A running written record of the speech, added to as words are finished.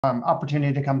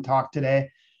Opportunity to come talk today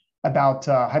about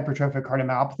hypertrophic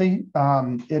cardiomyopathy.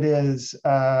 It is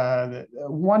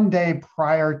one day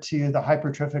prior to the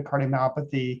hypertrophic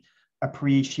cardiomyopathy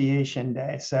appreciation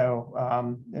day, so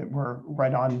we're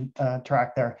right on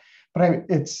track there. But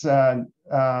it's my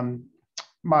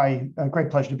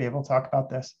great pleasure to be able to talk about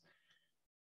this.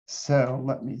 So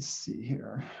let me see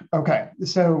here. Okay,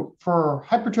 so for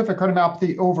hypertrophic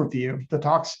cardiomyopathy overview, the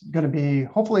talk's going to be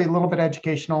hopefully a little bit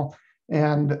educational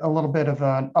and a little bit of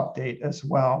an update as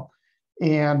well.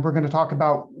 And we're going to talk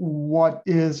about what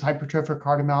is hypertrophic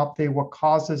cardiomyopathy, what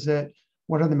causes it,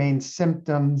 what are the main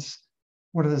symptoms,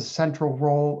 what is the central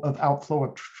role of outflow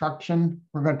obstruction.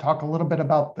 We're going to talk a little bit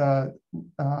about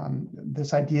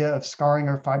this idea of scarring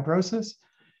or fibrosis.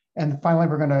 And finally,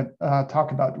 we're going to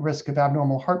talk about risk of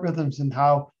abnormal heart rhythms and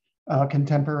how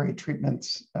contemporary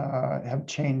treatments have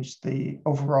changed the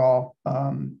overall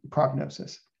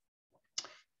prognosis.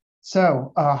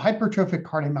 So hypertrophic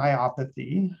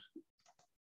cardiomyopathy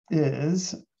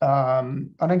is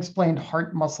unexplained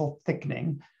heart muscle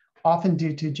thickening, often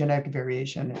due to genetic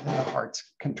variation in the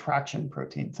heart's contraction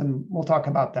proteins. And we'll talk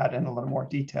about that in a little more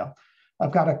detail.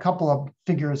 I've got a couple of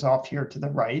figures off here to the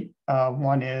right.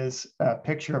 One is a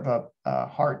picture of a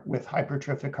heart with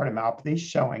hypertrophic cardiomyopathy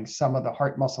showing some of the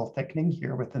heart muscle thickening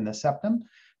here within the septum,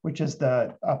 which is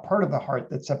the part of the heart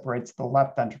that separates the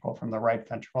left ventricle from the right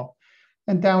ventricle.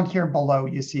 And down here below,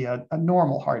 you see a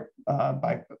normal heart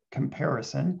by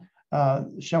comparison,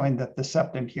 showing that the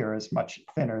septum here is much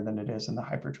thinner than it is in the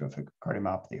hypertrophic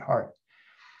cardiomyopathy heart.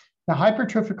 Now,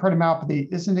 hypertrophic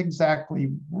cardiomyopathy isn't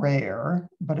exactly rare,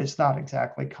 but it's not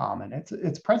exactly common.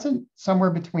 It's present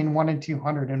somewhere between 1 in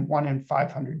 200 and 1 in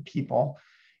 500 people.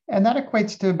 And that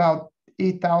equates to about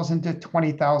 8,000 to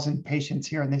 20,000 patients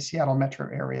here in the Seattle metro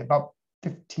area, about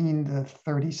 15 to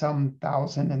 30 some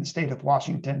thousand in the state of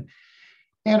Washington,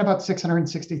 and about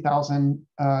 660,000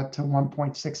 to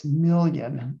 1.6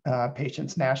 million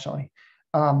patients nationally.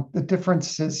 The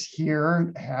differences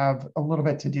here have a little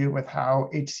bit to do with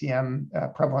how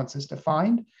HCM prevalence is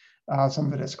defined. Some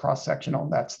of it is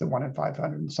cross-sectional, that's the 1 in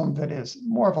 500. Some of it is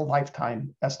more of a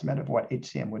lifetime estimate of what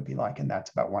HCM would be like, and that's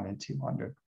about 1 in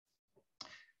 200.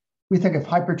 We think of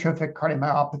hypertrophic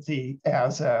cardiomyopathy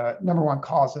as a #1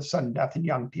 cause of sudden death in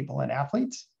young people and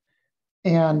athletes.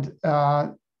 And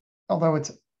although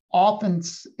it's often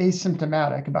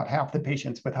asymptomatic, about half the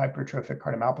patients with hypertrophic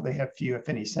cardiomyopathy have few, if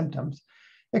any, symptoms.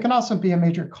 It can also be a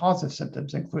major cause of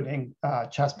symptoms, including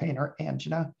chest pain or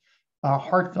angina,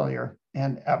 heart failure,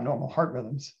 and abnormal heart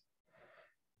rhythms.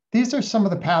 These are some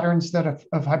of the patterns that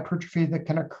of hypertrophy that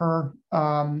can occur.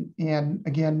 And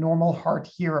again, normal heart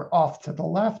here off to the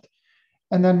left,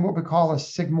 and then what we call a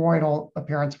sigmoidal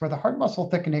appearance, where the heart muscle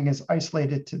thickening is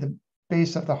isolated to the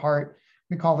base of the heart.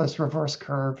 We call this reverse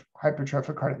curve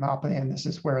hypertrophic cardiomyopathy, and this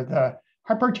is where the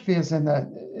hypertrophy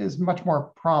is much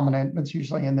more prominent. It's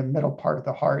usually in the middle part of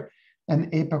the heart and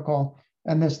apical,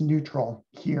 and this neutral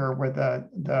here, where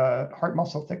the heart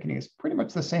muscle thickening is pretty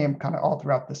much the same kind of all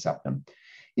throughout the septum.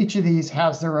 Each of these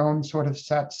has their own sort of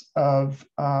sets of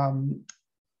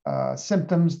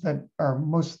symptoms that are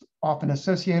most often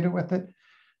associated with it.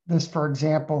 This, for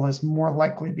example, is more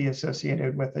likely to be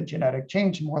associated with a genetic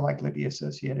change, more likely to be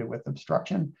associated with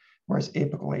obstruction, whereas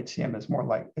apical HCM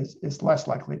is less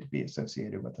likely to be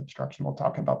associated with obstruction. We'll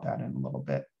talk about that in a little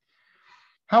bit.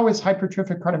 How is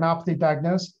hypertrophic cardiomyopathy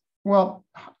diagnosed? Well,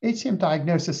 HCM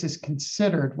diagnosis is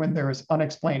considered when there is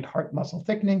unexplained heart muscle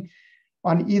thickening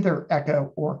on either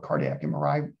echo or cardiac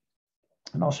MRI.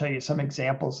 And I'll show you some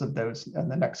examples of those in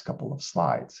the next couple of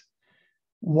slides.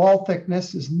 Wall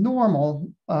thickness is normal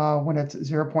when it's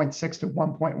 0.6 to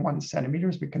 1.1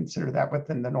 centimeters. We consider that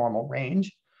within the normal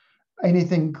range.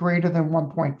 Anything greater than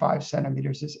 1.5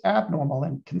 centimeters is abnormal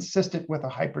and consistent with a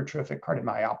hypertrophic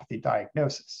cardiomyopathy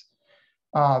diagnosis.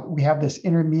 We have this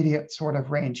intermediate sort of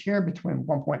range here between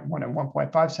 1.1 and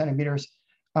 1.5 centimeters,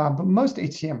 but most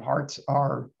HCM hearts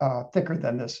are thicker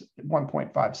than this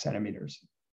 1.5 centimeters.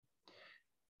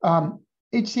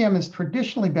 HCM has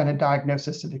traditionally been a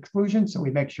diagnosis of exclusion, so we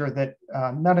make sure that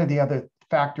none of the other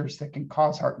factors that can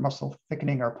cause heart muscle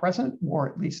thickening are present, or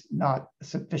at least not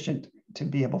sufficient to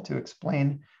be able to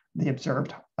explain the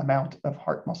observed amount of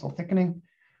heart muscle thickening.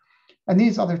 And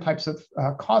these other types of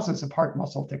causes of heart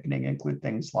muscle thickening include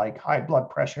things like high blood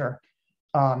pressure,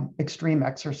 extreme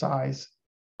exercise,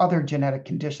 other genetic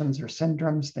conditions or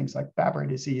syndromes, things like Fabry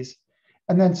disease,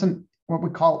 and then some what we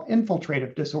call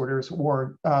infiltrative disorders,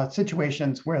 or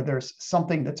situations where there's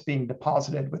something that's being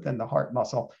deposited within the heart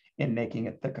muscle in making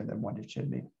it thicker than what it should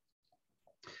be.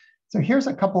 So here's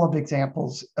a couple of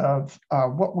examples of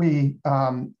what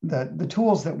the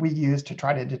tools that we use to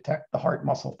try to detect the heart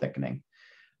muscle thickening.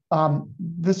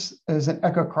 This is an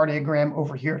echocardiogram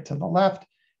over here to the left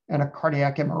and a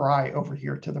cardiac MRI over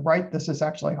here to the right. This is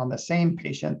actually on the same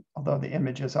patient, although the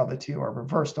images of the two are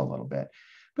reversed a little bit,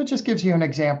 but just gives you an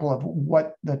example of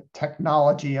what the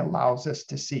technology allows us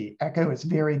to see. Echo is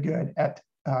very good at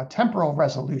temporal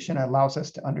resolution. It allows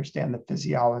us to understand the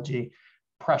physiology,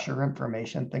 pressure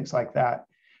information, things like that.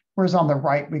 Whereas on the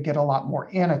right, we get a lot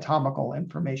more anatomical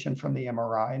information from the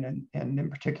MRI, and in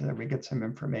particular, we get some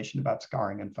information about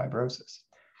scarring and fibrosis.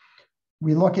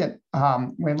 We look at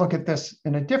this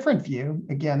in a different view.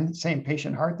 Again, same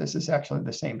patient heart. This is actually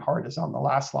the same heart as on the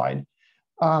last slide.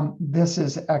 This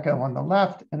is echo on the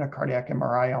left and a cardiac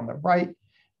MRI on the right.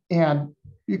 And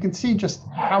you can see just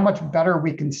how much better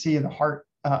we can see the heart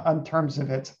in terms of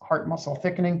its heart muscle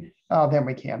thickening than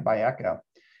we can by echo.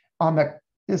 On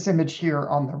this image here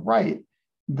on the right,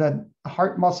 the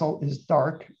heart muscle is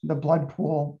dark, the blood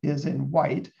pool is in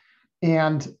white.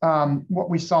 And what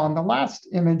we saw in the last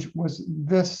image was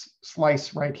this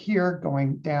slice right here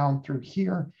going down through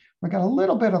here. We got a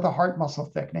little bit of the heart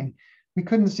muscle thickening. We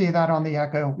couldn't see that on the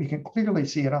echo. We can clearly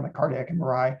see it on the cardiac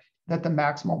MRI that the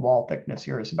maximal wall thickness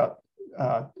here is about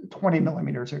 20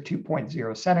 millimeters or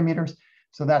 2.0 centimeters.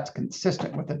 So that's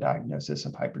consistent with the diagnosis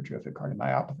of hypertrophic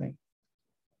cardiomyopathy.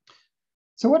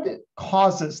 So what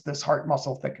causes this heart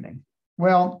muscle thickening?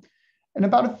 Well, in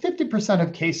about 50%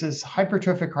 of cases,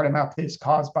 hypertrophic cardiomyopathy is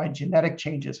caused by genetic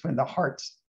changes within the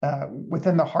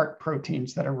heart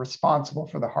proteins that are responsible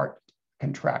for the heart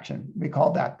contraction. We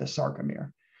call that the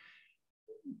sarcomere.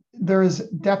 There is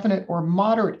definite or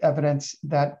moderate evidence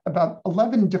that about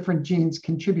 11 different genes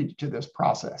contribute to this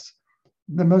process.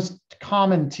 The most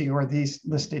common two are these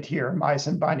listed here: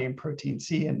 myosin binding protein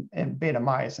C and beta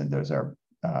myosin. Those are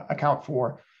account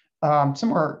for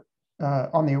somewhere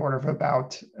on the order of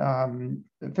about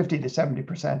 50 to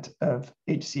 70% of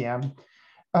HCM.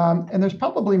 And there's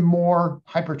probably more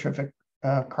hypertrophic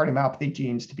cardiomyopathy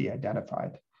genes to be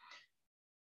identified.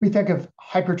 We think of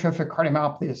hypertrophic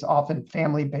cardiomyopathy as often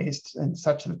family-based and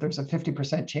such that there's a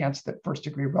 50% chance that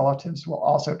first-degree relatives will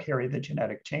also carry the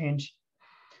genetic change.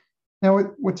 Now,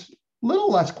 what's a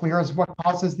little less clear is what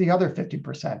causes the other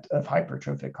 50% of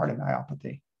hypertrophic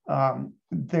cardiomyopathy.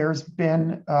 There's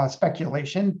been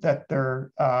speculation that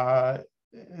there are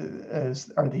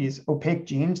these opaque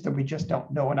genes that we just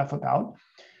don't know enough about.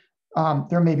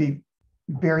 There may be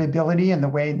variability in the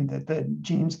way that the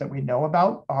genes that we know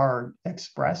about are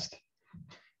expressed.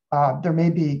 There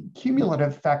may be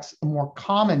cumulative effects of more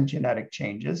common genetic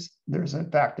changes. There's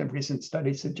in fact a recent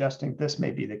study suggesting this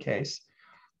may be the case.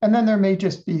 And then there may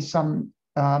just be some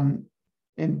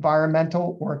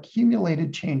environmental or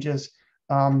accumulated changes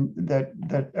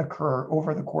that occur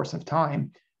over the course of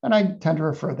time. And I tend to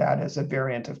refer that as a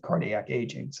variant of cardiac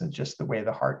aging, so just the way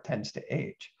the heart tends to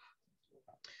age.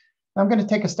 I'm going to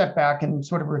take a step back and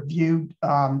sort of review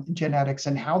genetics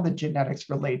and how the genetics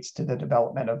relates to the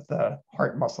development of the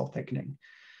heart muscle thickening.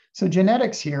 So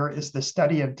genetics here is the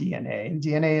study of DNA, and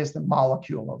DNA is the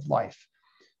molecule of life.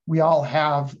 We all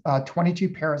have 22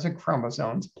 pairs of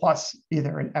chromosomes, plus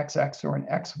either an XX or an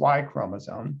XY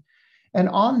chromosome. And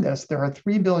on this, there are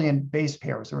 3 billion base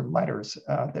pairs or letters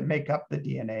that make up the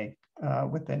DNA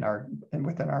within our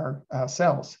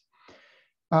cells.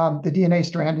 The DNA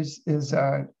strand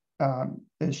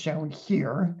is shown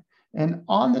here. And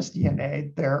on this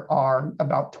DNA, there are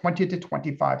about 20 to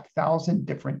 25,000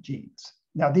 different genes.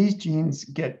 Now, these genes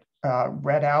get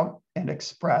read out and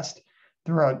expressed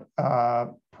through a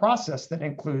process that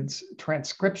includes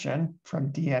transcription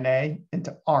from DNA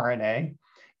into RNA,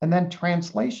 and then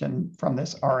translation from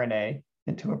this RNA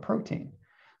into a protein,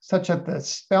 such that the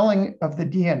spelling of the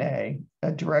DNA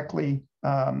directly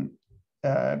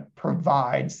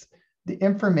provides the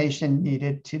information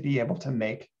needed to be able to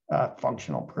make a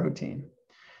functional protein.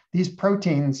 These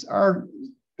proteins are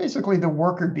basically the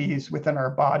worker bees within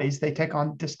our bodies. They take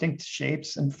on distinct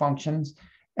shapes and functions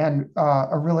and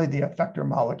are really the effector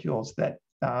molecules that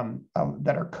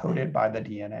are coded by the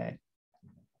DNA.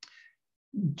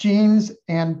 Genes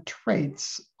and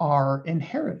traits are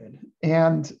inherited.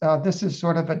 And this is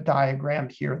sort of a diagram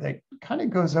here that kind of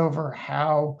goes over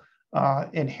how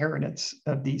inheritance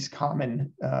of these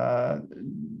common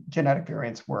genetic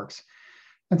variants works.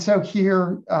 And so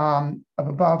here up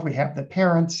above, we have the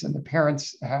parents, and the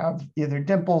parents have either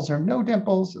dimples or no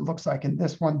dimples. It looks like in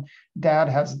this one, dad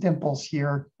has dimples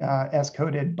here as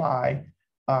coded by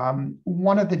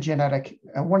one of the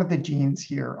genes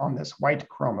here on this white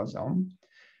chromosome.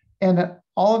 And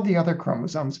all of the other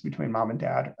chromosomes between mom and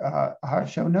dad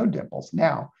show no dimples.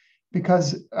 Now,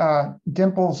 because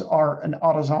dimples are an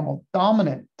autosomal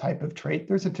dominant type of trait,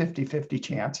 there's a 50-50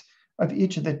 chance of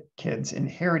each of the kids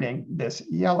inheriting this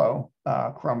yellow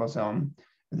chromosome,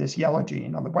 this yellow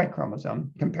gene on the white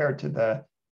chromosome, compared to the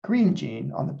green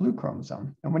gene on the blue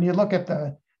chromosome. And when you look at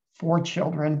the 4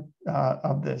 children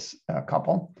of this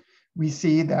couple, we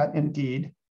see that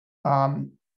indeed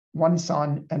 1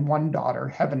 son and 1 daughter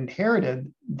have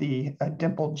inherited the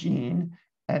dimple gene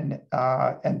and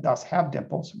thus have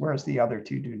dimples, whereas the other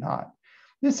 2 do not.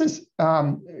 This is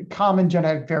common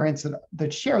genetic variants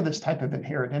that share this type of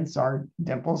inheritance are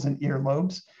dimples and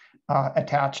earlobes,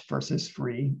 attached versus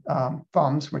free,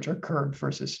 thumbs, which are curved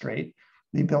versus straight,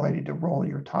 the ability to roll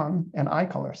your tongue, and eye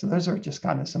color. So those are just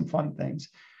kind of some fun things.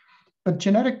 But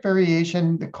genetic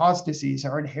variation that cause disease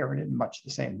are inherited in much the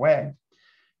same way.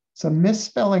 So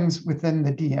misspellings within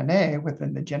the DNA,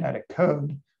 within the genetic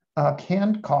code,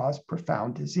 can cause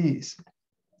profound disease.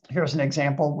 Here's an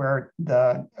example where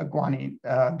the guanine,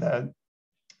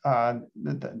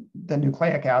 the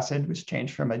nucleic acid was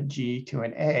changed from a G to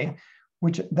an A,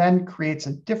 which then creates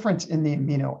a difference in the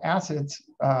amino acids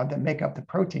that make up the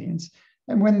proteins.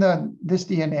 And when this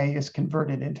DNA is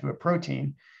converted into a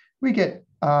protein, we get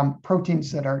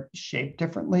proteins that are shaped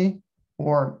differently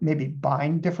or maybe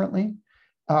bind differently,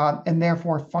 and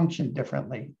therefore function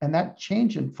differently. And that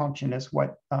change in function is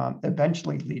what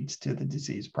eventually leads to the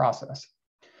disease process.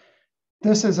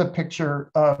 This is a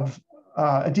picture of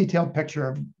a detailed picture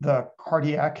of the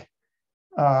cardiac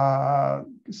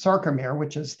sarcomere,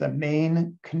 which is the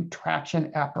main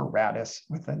contraction apparatus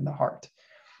within the heart.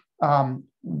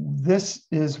 This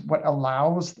is what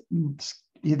allows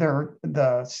either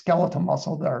the skeletal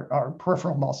muscle, our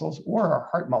peripheral muscles, or our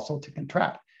heart muscle to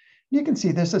contract. You can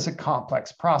see this is a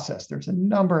complex process. There's a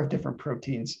number of different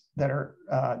proteins that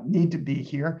need to be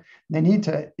here. They need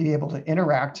to be able to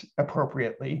interact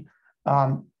appropriately,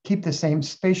 keep the same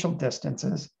spatial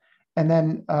distances, and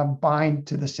then bind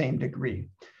to the same degree.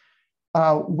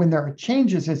 When there are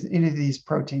changes in any of these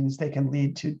proteins, they can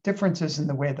lead to differences in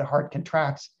the way the heart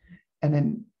contracts.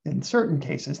 And in certain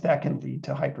cases, that can lead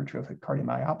to hypertrophic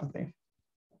cardiomyopathy.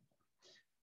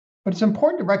 But it's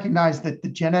important to recognize that the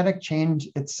genetic change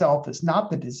itself is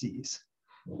not the disease.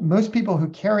 Most people who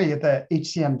carry the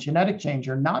HCM genetic change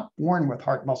are not born with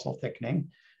heart muscle thickening,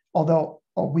 although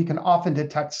we can often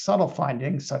detect subtle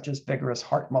findings such as vigorous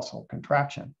heart muscle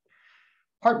contraction.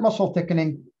 Heart muscle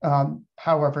thickening,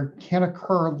 however, can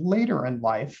occur later in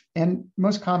life. And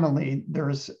most commonly,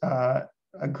 there's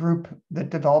a group that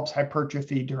develops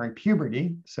hypertrophy during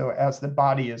puberty. So as the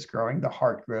body is growing, the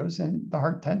heart grows, and the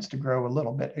heart tends to grow a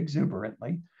little bit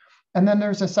exuberantly. And then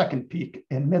there's a second peak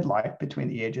in midlife between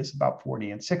the ages about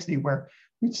 40 and 60, where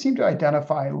we seem to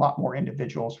identify a lot more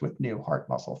individuals with new heart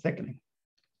muscle thickening.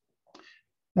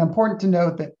 Now, important to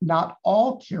note that not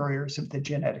all carriers of the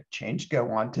genetic change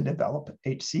go on to develop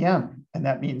HCM. And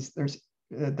that means there's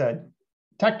the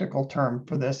technical term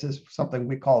for this is something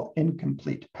we call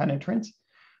incomplete penetrance,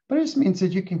 but it just means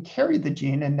that you can carry the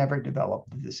gene and never develop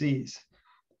the disease.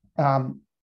 All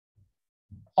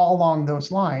along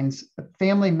those lines,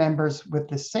 family members with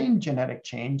the same genetic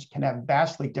change can have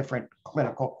vastly different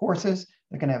clinical courses.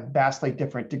 They can have vastly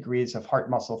different degrees of heart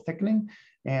muscle thickening.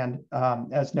 And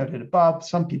as noted above,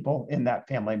 some people in that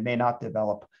family may not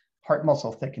develop heart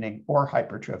muscle thickening or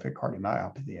hypertrophic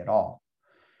cardiomyopathy at all.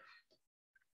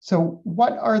 So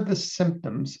what are the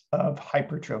symptoms of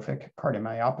hypertrophic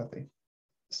cardiomyopathy?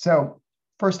 So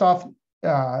first off,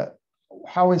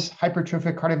 how is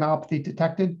hypertrophic cardiomyopathy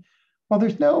detected? Well,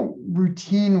 there's no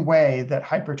routine way that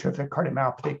hypertrophic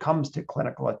cardiomyopathy comes to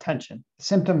clinical attention.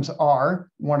 Symptoms are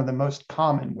one of the most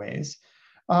common ways,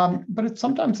 but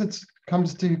sometimes it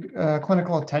comes to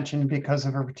clinical attention because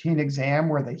of a routine exam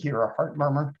where they hear a heart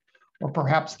murmur, or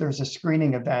perhaps there's a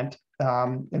screening event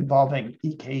involving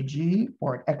EKG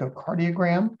or an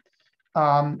echocardiogram,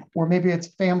 or maybe it's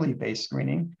family-based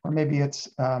screening, or maybe it's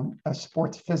a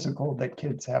sports physical that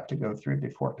kids have to go through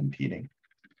before competing.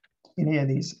 Any of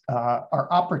these are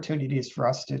opportunities for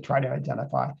us to try to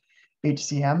identify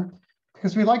HCM,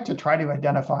 because we like to try to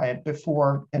identify it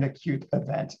before an acute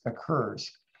event occurs.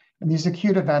 And these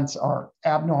acute events are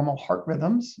abnormal heart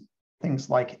rhythms, things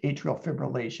like atrial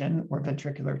fibrillation or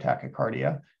ventricular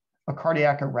tachycardia, a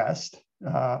cardiac arrest,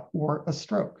 or a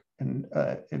stroke. And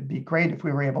it'd be great if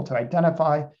we were able to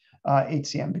identify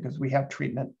HCM because we have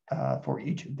treatment for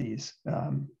each of these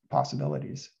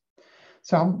possibilities.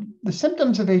 So the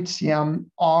symptoms of HCM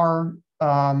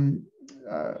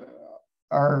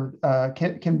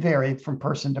can vary from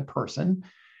person to person.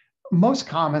 Most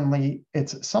commonly,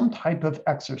 it's some type of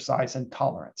exercise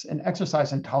intolerance. And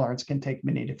exercise intolerance can take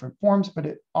many different forms, but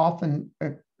it often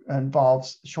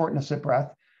involves shortness of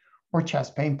breath or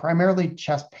chest pain, primarily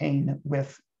chest pain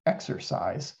with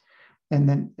exercise. and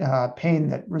then pain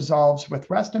that resolves with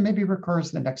rest and maybe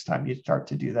recurs the next time you start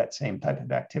to do that same type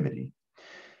of activity.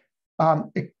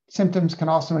 Symptoms can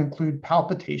also include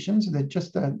palpitations, that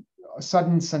just a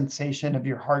sudden sensation of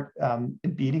your heart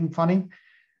beating funny.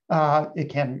 It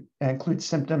can include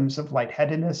symptoms of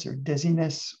lightheadedness or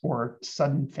dizziness or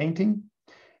sudden fainting.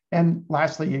 And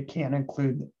lastly, it can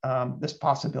include this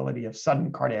possibility of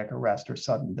sudden cardiac arrest or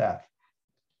sudden death.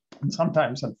 And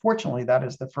sometimes, unfortunately, that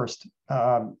is the first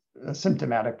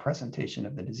symptomatic presentation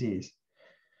of the disease.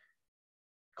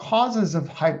 Causes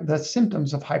of the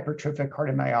symptoms of hypertrophic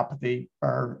cardiomyopathy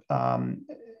are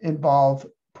involve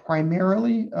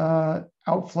primarily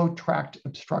outflow tract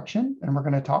obstruction, and we're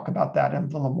going to talk about that in a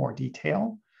little more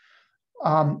detail.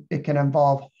 It can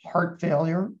involve heart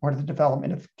failure or the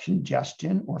development of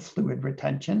congestion or fluid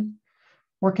retention,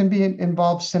 or it can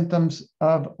involve symptoms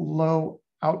of low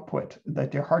output,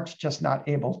 that your heart's just not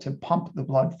able to pump the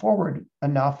blood forward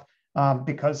enough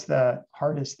because the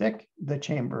heart is thick, the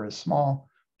chamber is small,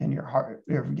 and your heart,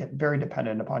 you get very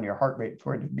dependent upon your heart rate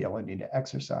for the ability to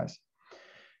exercise.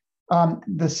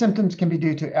 The symptoms can be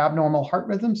due to abnormal heart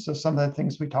rhythms. So some of the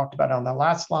things we talked about on the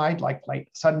last slide, like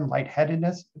sudden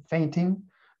lightheadedness, fainting,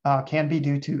 can be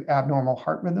due to abnormal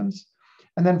heart rhythms.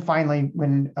 And then finally,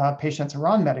 when patients are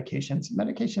on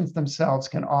medications themselves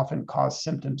can often cause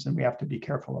symptoms, and we have to be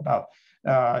careful about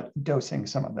dosing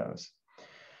some of those.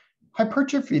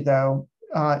 Hypertrophy, though,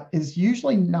 is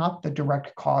usually not the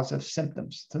direct cause of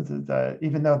symptoms. So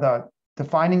even though the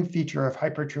defining feature of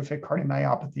hypertrophic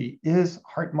cardiomyopathy is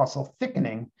heart muscle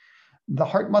thickening, the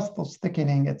heart muscle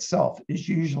thickening itself is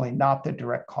usually not the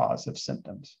direct cause of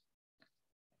symptoms.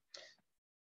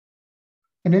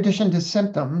 In addition to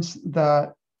symptoms,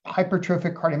 the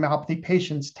hypertrophic cardiomyopathy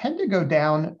patients tend to go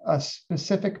down a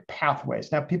specific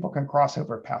pathways. Now, people can cross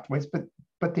over pathways,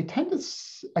 but they tend to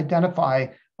identify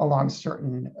along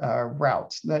certain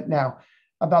routes. Now,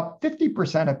 about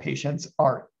 50% of patients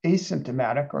are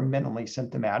asymptomatic or minimally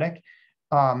symptomatic.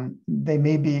 They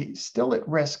may be still at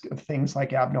risk of things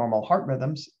like abnormal heart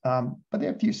rhythms, but they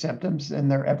have few symptoms in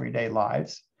their everyday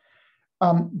lives.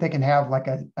 They can have, like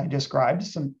I described,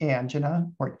 some angina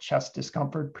or chest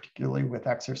discomfort, particularly with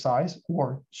exercise,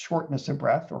 or shortness of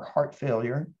breath or heart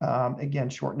failure. Again,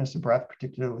 shortness of breath,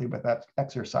 particularly with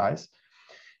exercise.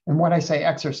 And when I say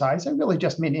exercise, I really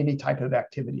just mean any type of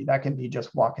activity. That can be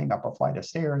just walking up a flight of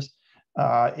stairs.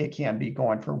 It can be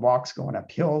going for walks, going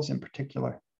up hills in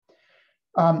particular.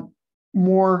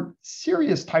 More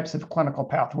serious types of clinical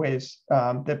pathways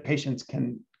that patients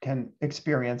can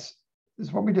experience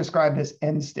is what we describe as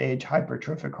end-stage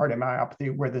hypertrophic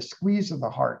cardiomyopathy, where the squeeze of the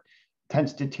heart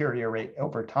tends to deteriorate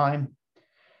over time.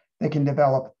 They can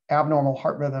develop abnormal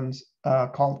heart rhythms,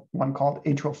 called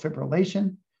atrial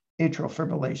fibrillation. Atrial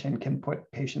fibrillation can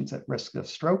put patients at risk of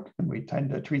stroke, and we tend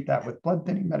to treat that with blood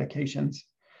thinning medications.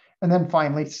 And then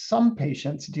finally, some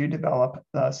patients do develop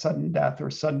sudden death or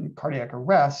sudden cardiac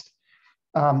arrest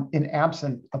in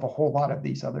absence of a whole lot of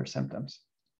these other symptoms.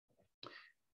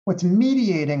 What's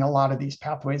mediating a lot of these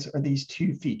pathways are these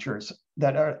two features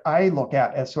that I look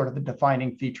at as sort of the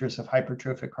defining features of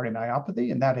hypertrophic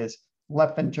cardiomyopathy, and that is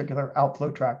left ventricular outflow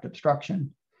tract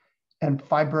obstruction and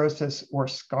fibrosis or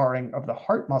scarring of the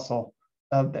heart muscle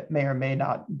that may or may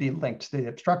not be linked to the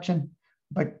obstruction,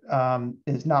 but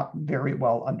is not very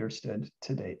well understood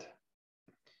to date.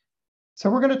 So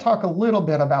we're going to talk a little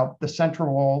bit about the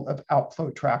central role of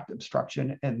outflow tract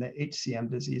obstruction in the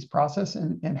HCM disease process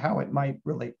and how it might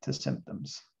relate to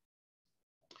symptoms.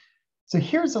 So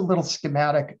here's a little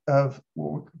schematic of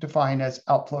what we define as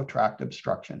outflow tract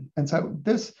obstruction. And so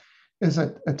this is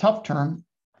a tough term,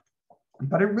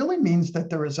 but it really means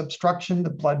that there is obstruction to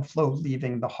blood flow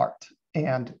leaving the heart.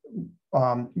 And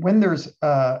when there's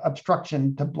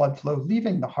obstruction to blood flow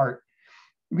leaving the heart,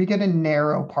 we get a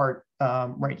narrow part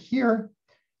right here,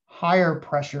 higher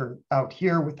pressure out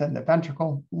here within the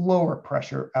ventricle, lower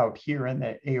pressure out here in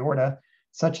the aorta,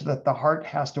 such that the heart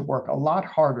has to work a lot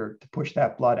harder to push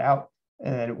that blood out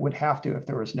than it would have to if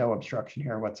there was no obstruction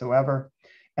here whatsoever.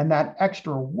 And that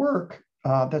extra work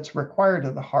that's required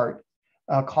of the heart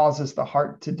causes the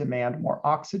heart to demand more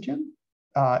oxygen.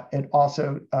 It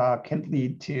also can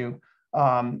lead to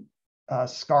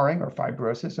scarring or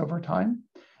fibrosis over time.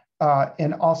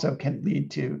 And also can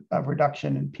lead to a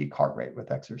reduction in peak heart rate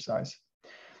with exercise.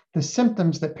 The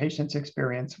symptoms that patients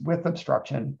experience with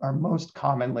obstruction are most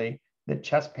commonly the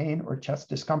chest pain or chest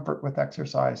discomfort with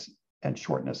exercise and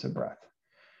shortness of breath.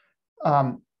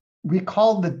 We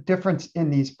call the difference in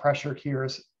these pressure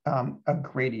tiers a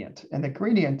gradient. And the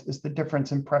gradient is the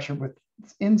difference in pressure with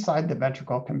inside the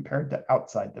ventricle compared to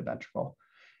outside the ventricle.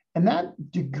 And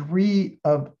that degree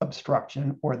of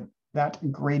obstruction, or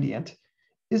that gradient,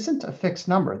 isn't a fixed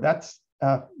number. That's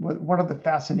one of the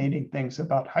fascinating things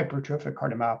about hypertrophic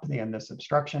cardiomyopathy and this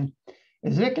obstruction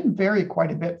is it can vary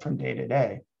quite a bit from day to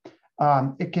day.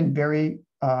 It can vary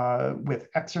with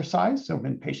exercise. So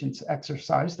when patients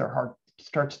exercise, their heart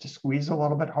starts to squeeze a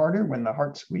little bit harder. When the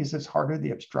heart squeezes harder,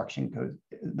 the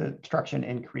obstruction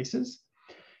increases.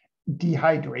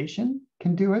 Dehydration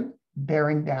can do it.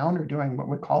 Bearing down or doing what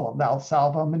we call a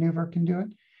Valsalva maneuver can do it.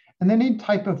 And then any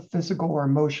type of physical or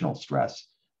emotional stress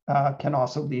can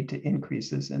also lead to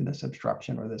increases in this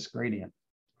obstruction or this gradient.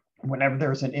 Whenever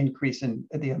there's an increase in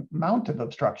the amount of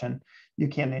obstruction, you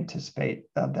can anticipate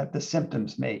that the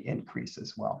symptoms may increase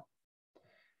as well.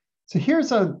 So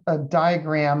here's a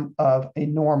diagram of a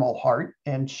normal heart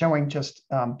and showing just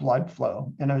blood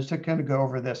flow. And I was just going to go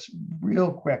over this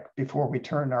real quick before we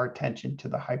turn our attention to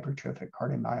the hypertrophic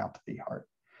cardiomyopathy heart.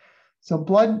 So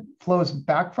blood flows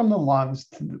back from the lungs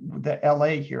to the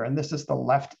LA here, and this is the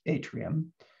left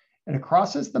atrium. And it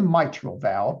crosses the mitral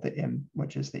valve, the M,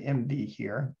 which is the MV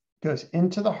here, goes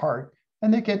into the heart,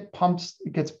 and it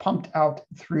gets pumped out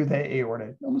through the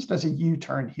aorta, almost as a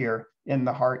U-turn here in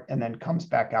the heart, and then comes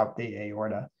back out the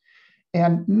aorta.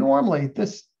 And normally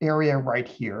this area right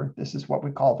here, this is what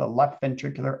we call the left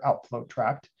ventricular outflow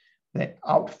tract. The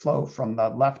outflow from the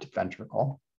left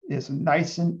ventricle is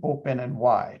nice and open and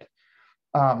wide.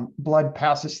 Blood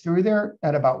passes through there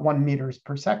at about 1 meter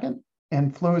per second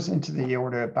and flows into the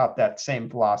aorta about that same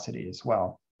velocity as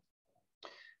well.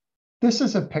 This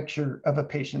is a picture of a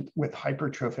patient with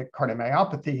hypertrophic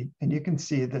cardiomyopathy, and you can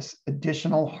see this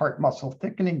additional heart muscle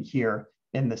thickening here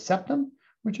in the septum,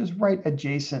 which is right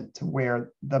adjacent to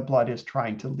where the blood is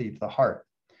trying to leave the heart.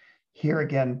 Here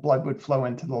again, blood would flow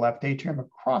into the left atrium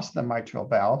across the mitral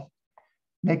valve,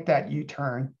 make that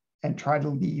U-turn, and try to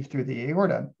leave through the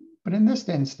aorta. But in this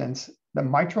instance, the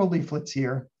mitral leaflets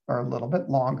here are a little bit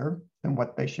longer than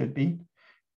what they should be,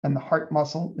 and the heart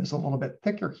muscle is a little bit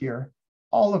thicker here,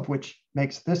 all of which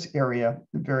makes this area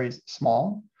very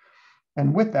small.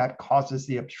 And with that causes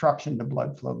the obstruction to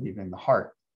blood flow leaving the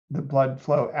heart. The blood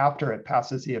flow after it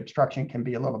passes the obstruction can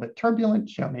be a little bit turbulent,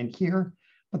 shown in here,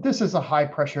 but this is a high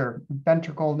pressure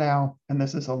ventricle now, and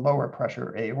this is a lower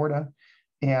pressure aorta.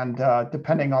 And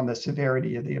depending on the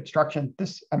severity of the obstruction,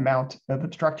 this amount of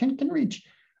obstruction can reach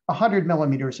 100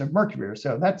 millimeters of mercury.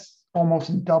 So that's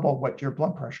almost double what your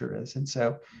blood pressure is. And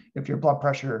so if your blood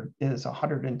pressure is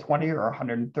 120 or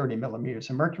 130 millimeters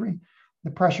of mercury, the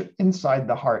pressure inside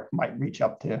the heart might reach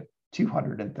up to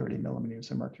 230 millimeters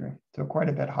of mercury. So quite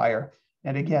a bit higher.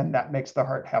 And again, that makes the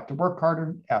heart have to work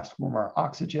harder, ask for more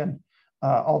oxygen,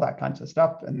 all that kinds of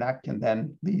stuff. And that can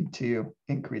then lead to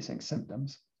increasing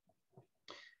symptoms.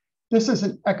 This is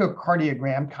an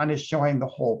echocardiogram kind of showing the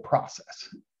whole process.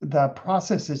 The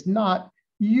process is not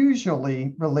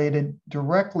usually related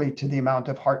directly to the amount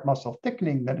of heart muscle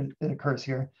thickening that it occurs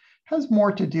here. It has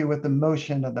more to do with the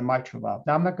motion of the mitral valve.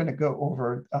 Now, I'm not going to go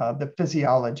over the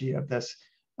physiology of this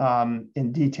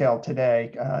in detail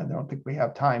today. I don't think we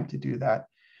have time to do that.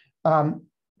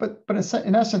 But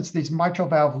in essence, these mitral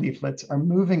valve leaflets are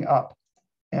moving up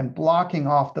and blocking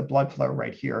off the blood flow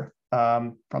right here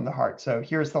from the heart. So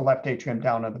here's the left atrium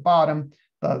down at the bottom.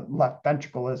 The left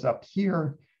ventricle is up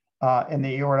here in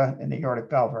the aorta and the aortic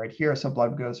valve right here. So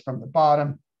blood goes from the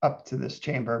bottom up to this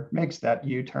chamber, makes that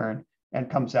U-turn, and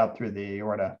comes out through the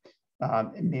aorta.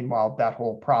 Meanwhile, that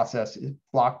whole process is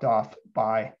blocked off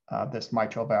by this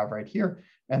mitral valve right here,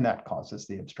 and that causes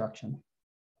the obstruction.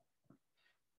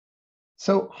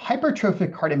 So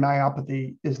hypertrophic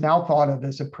cardiomyopathy is now thought of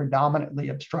as a predominantly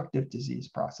obstructive disease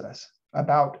process.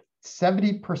 About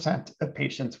 70% of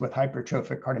patients with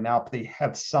hypertrophic cardiomyopathy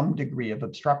have some degree of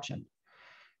obstruction.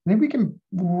 And then we can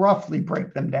roughly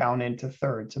break them down into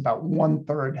thirds. About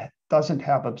 1/3 doesn't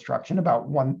have obstruction. About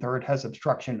 1/3 has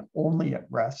obstruction only at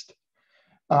rest,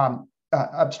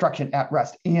 obstruction at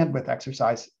rest and with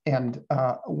exercise. And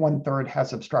 1/3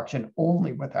 has obstruction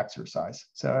only with exercise.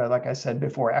 So like I said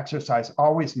before, exercise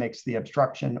always makes the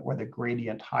obstruction or the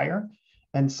gradient higher.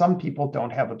 And some people don't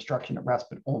have obstruction at rest,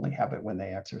 but only have it when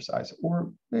they exercise.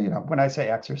 Or, when I say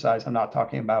exercise, I'm not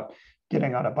talking about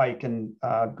getting on a bike and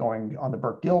going on the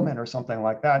Burke-Gilman or something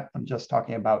like that. I'm just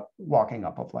talking about walking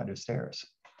up a flight of stairs.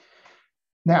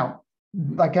 Now,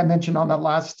 like I mentioned on the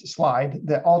last slide,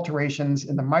 the alterations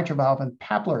in the mitral valve and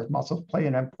papillary muscles play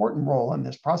an important role in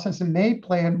this process and may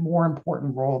play a more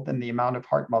important role than the amount of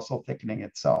heart muscle thickening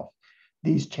itself.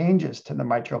 These changes to the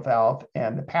mitral valve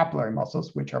and the papillary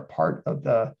muscles, which are part of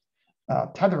the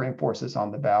tethering forces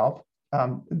on the valve,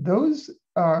 those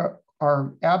are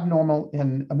abnormal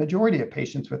in a majority of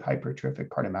patients with hypertrophic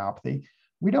cardiomyopathy.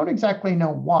 We don't exactly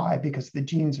know why, because the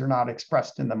genes are not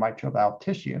expressed in the mitral valve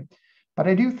tissue. But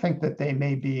I do think that they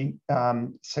may be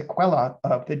sequela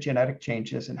of the genetic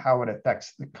changes and how it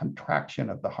affects the contraction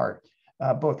of the heart,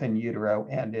 both in utero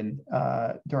and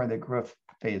during the growth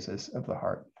phases of the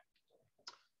heart.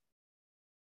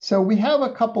 So we have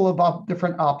a couple of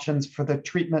different options for the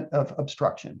treatment of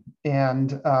obstruction.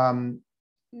 And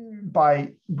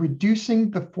by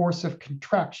reducing the force of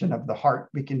contraction of the heart,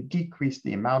 we can decrease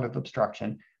the amount of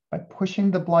obstruction. By pushing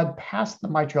the blood past the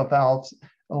mitral valves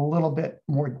a little bit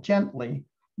more gently,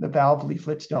 the valve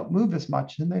leaflets don't move as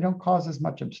much and they don't cause as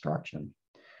much obstruction.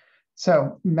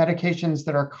 So medications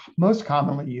that are most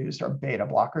commonly used are beta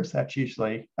blockers. That's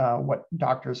usually what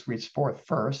doctors reach for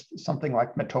first, something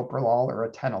like metoprolol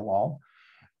or atenolol.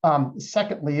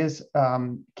 Secondly is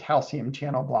calcium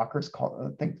channel blockers,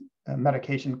 called, I think a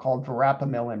medication called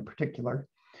verapamil in particular.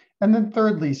 And then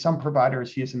thirdly, some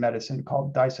providers use a medicine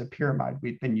called disopyramide.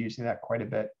 We've been using that quite a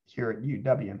bit here at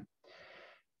UW.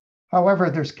 However,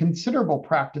 there's considerable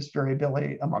practice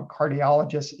variability among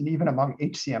cardiologists and even among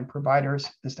HCM providers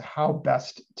as to how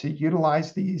best to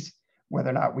utilize these, whether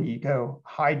or not we go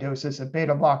high doses of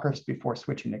beta blockers before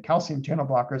switching to calcium channel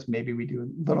blockers. Maybe we do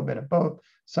a little bit of both.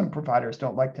 Some providers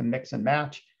don't like to mix and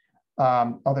match.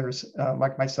 Others,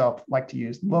 like myself, like to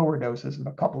use lower doses of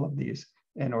a couple of these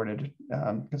in order to,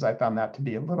 because I found that to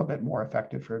be a little bit more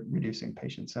effective for reducing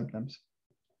patient symptoms.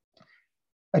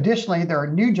 Additionally, there are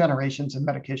new generations of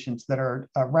medications that are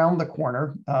around the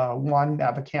corner. One,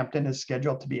 mavacamten, is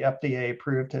scheduled to be FDA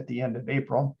approved at the end of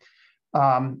April.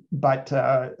 But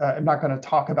I'm not going to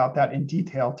talk about that in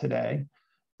detail today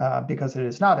because it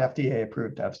is not FDA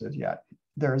approved as of yet.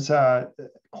 There's a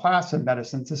class of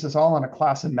medicines. This is all in a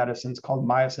class of medicines called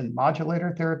myosin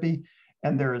modulator therapy.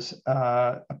 And there's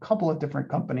a couple of different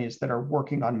companies that are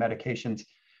working on medications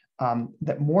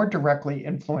that more directly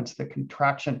influence the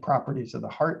contraction properties of the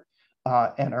heart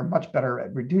and are much better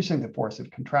at reducing the force of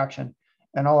contraction.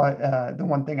 And the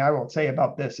one thing I will say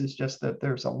about this is just that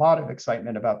there's a lot of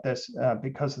excitement about this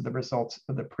because of the results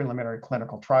of the preliminary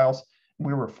clinical trials.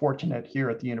 We were fortunate here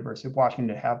at the University of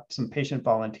Washington to have some patient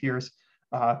volunteers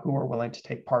who are willing to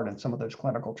take part in some of those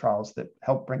clinical trials that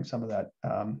help bring some of that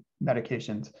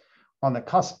medications on the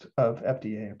cusp of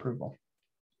FDA approval.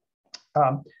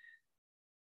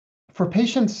 For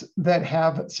patients that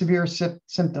have severe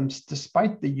symptoms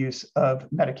despite the use of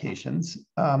medications,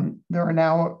 there are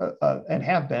now and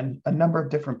have been a number of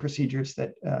different procedures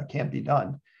that can be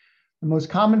done. The most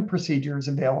common procedures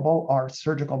available are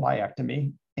surgical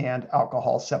myectomy and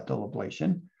alcohol septal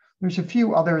ablation. There's a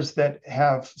few others that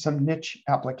have some niche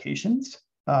applications,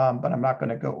 but I'm not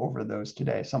going to go over those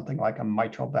today, something like a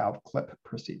mitral valve clip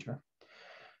procedure.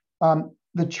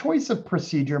 The choice of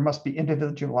procedure must be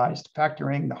individualized,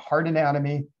 factoring the heart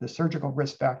anatomy, the surgical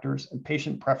risk factors, and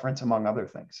patient preference, among other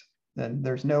things. Then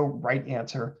there's no right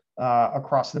answer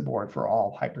across the board for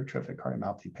all hypertrophic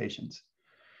cardiomyopathy patients.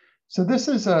 So this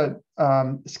is a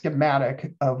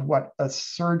schematic of what a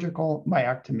surgical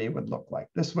myectomy would look like.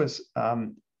 This was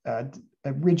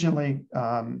originally,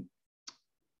 the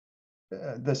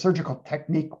surgical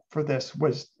technique for this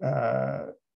was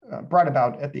brought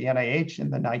about at the NIH in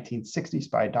the 1960s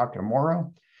by Dr.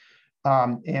 Morrow.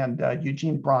 And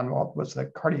Eugene Braunwald was the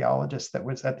cardiologist that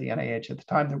was at the NIH at the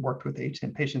time that worked with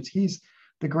HCM patients. He's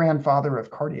the grandfather of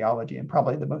cardiology and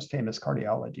probably the most famous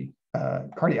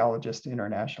cardiologist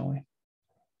internationally.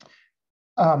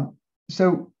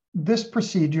 So this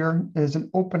procedure is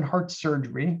an open heart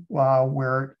surgery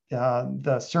where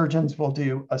the surgeons will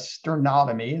do a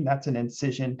sternotomy, and that's an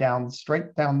incision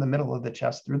straight down the middle of the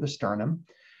chest through the sternum.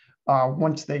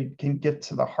 Once they can get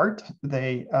to the heart,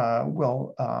 they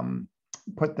will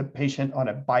put the patient on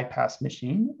a bypass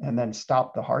machine and then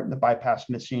stop the heart. And the bypass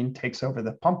machine takes over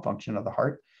the pump function of the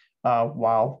heart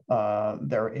while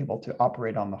they're able to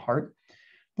operate on the heart.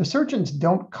 The surgeons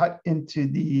don't cut into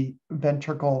the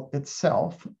ventricle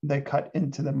itself. They cut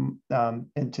into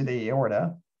the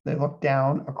aorta. They look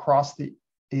down across the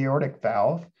aortic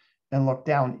valve and look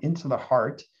down into the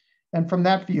heart. And from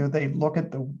that view, they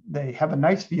have a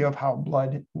nice view of how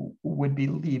blood would be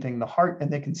leaving the heart, and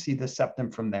they can see the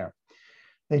septum from there.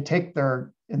 They take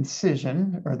their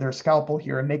incision or their scalpel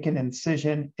here and make an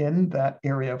incision in that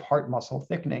area of heart muscle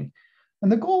thickening.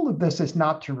 And the goal of this is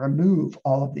not to remove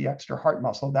all of the extra heart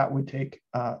muscle. That would take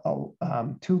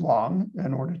too long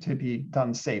in order to be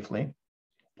done safely.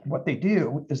 What they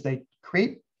do is they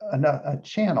create a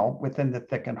channel within the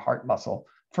thickened heart muscle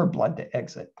for blood to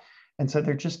exit. And so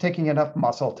they're just taking enough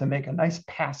muscle to make a nice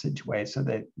passageway so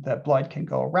that the blood can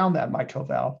go around that mitral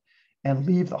valve and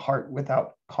leave the heart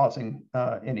without causing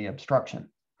any obstruction.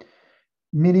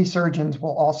 Many surgeons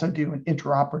will also do an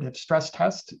intraoperative stress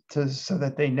test so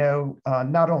that they know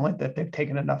not only that they've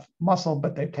taken enough muscle,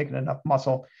 but they've taken enough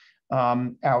muscle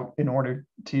out in order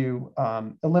to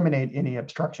eliminate any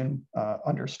obstruction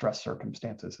under stress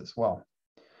circumstances as well.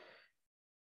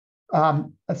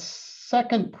 A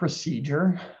second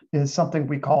procedure is something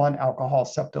we call an alcohol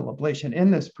septal ablation.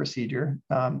 In this procedure,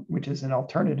 which is an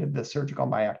alternative to surgical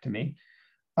myectomy,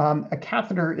 a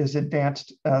catheter is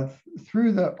advanced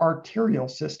through the arterial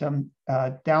system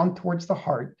down towards the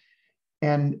heart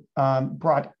and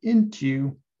brought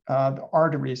into the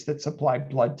arteries that supply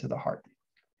blood to the heart.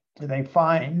 They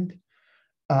find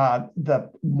the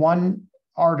one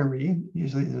artery,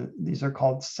 usually these are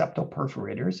called septal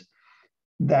perforators,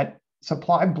 that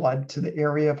supply blood to the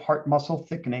area of heart muscle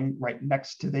thickening right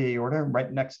next to the aorta,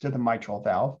 right next to the mitral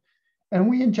valve. And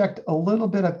we inject a little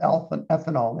bit of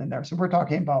ethanol in there. So we're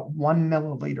talking about 1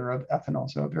 milliliter of ethanol,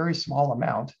 so a very small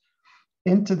amount,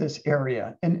 into this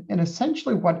area. And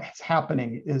essentially what's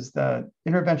happening is the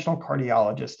interventional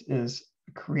cardiologist is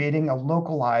creating a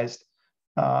localized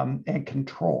and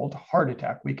controlled heart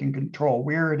attack. We can control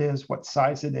where it is, what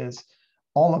size it is,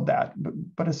 all of that.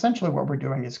 But essentially what we're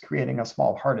doing is creating a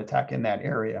small heart attack in that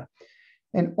area.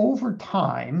 And over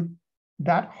time,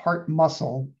 that heart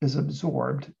muscle is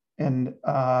absorbed and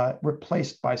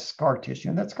replaced by scar tissue.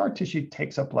 And that scar tissue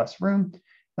takes up less room.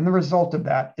 And the result of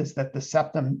that is that the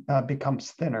septum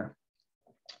becomes thinner.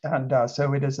 And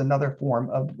so it is another form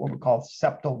of what we call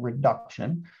septal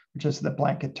reduction, which is the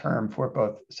blanket term for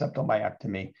both septal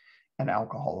myectomy and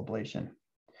alcohol ablation.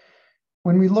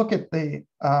 When we look at the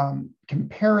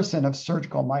comparison of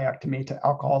surgical myectomy to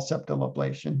alcohol septal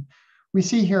ablation, we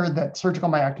see here that surgical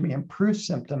myectomy improves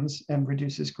symptoms and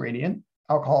reduces gradient.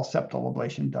 Alcohol septal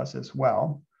ablation does as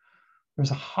well.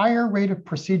 There's a higher rate of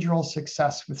procedural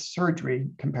success with surgery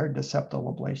compared to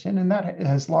septal ablation, and that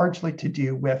has largely to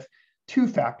do with two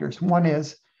factors. One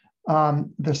is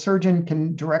the surgeon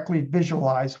can directly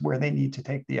visualize where they need to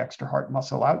take the extra heart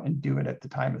muscle out and do it at the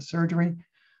time of surgery,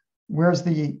 whereas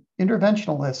the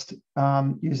interventionalist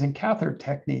using catheter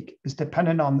technique is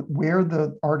dependent on where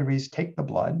the arteries take the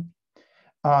blood.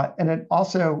 And it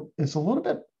also is a little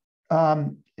bit,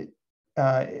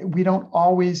 we don't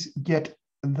always get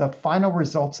the final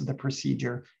results of the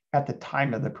procedure at the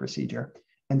time of the procedure.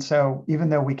 And so even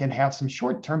though we can have some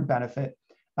short-term benefit,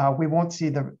 we won't see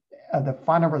the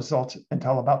final results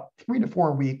until about 3 to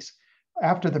 4 weeks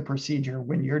after the procedure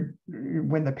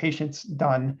when the patient's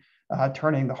done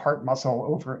turning the heart muscle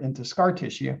over into scar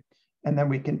tissue. And then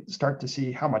we can start to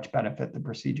see how much benefit the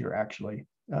procedure actually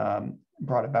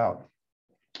brought about.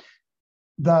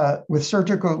 With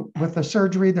the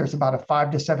surgery, there's about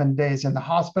 5 to 7 days in the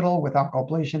hospital. With alcohol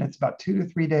ablation, it's about 2 to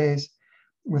 3 days.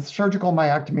 With surgical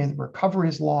myectomy, the recovery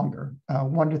is longer,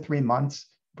 1 to 3 months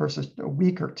versus a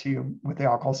week or 2 with the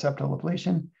alcohol septal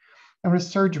ablation. And with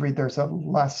surgery, there's a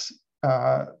less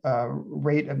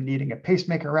rate of needing a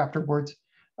pacemaker afterwards,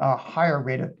 a higher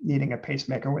rate of needing a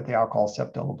pacemaker with the alcohol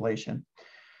septal ablation.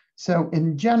 So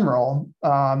in general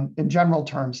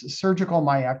terms, surgical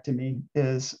myectomy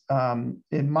is,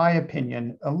 in my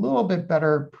opinion, a little bit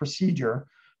better procedure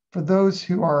for those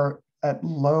who are at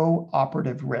low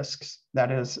operative risks.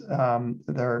 That is,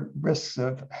 their risks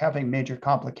of having major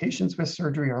complications with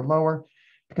surgery are lower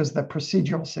because the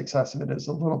procedural success of it is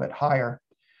a little bit higher.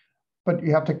 But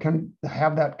you have to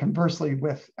have that conversely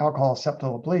with alcohol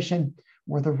septal ablation,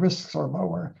 where the risks are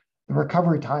lower, the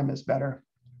recovery time is better.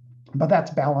 But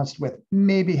that's balanced with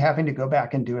maybe having to go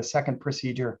back and do a second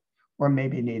procedure, or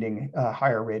maybe needing a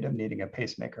higher rate of needing a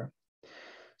pacemaker.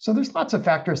 So there's lots of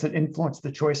factors that influence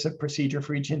the choice of procedure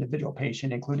for each individual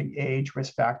patient, including age,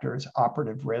 risk factors,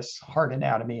 operative risks, heart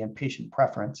anatomy, and patient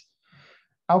preference.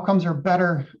 Outcomes are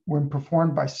better when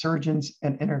performed by surgeons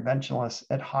and interventionalists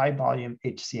at high volume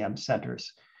HCM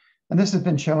centers. And this has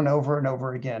been shown over and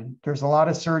over again. There's a lot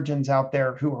of surgeons out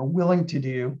there who are willing to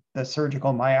do the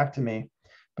surgical myectomy,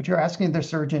 but you're asking the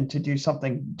surgeon to do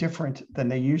something different than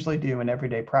they usually do in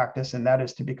everyday practice, and that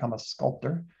is to become a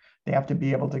sculptor. They have to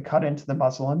be able to cut into the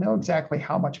muscle and know exactly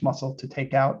how much muscle to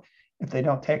take out. If they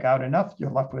don't take out enough,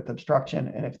 you're left with obstruction.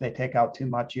 And if they take out too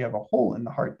much, you have a hole in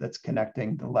the heart that's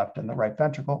connecting the left and the right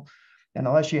ventricle. And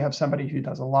unless you have somebody who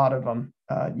does a lot of them,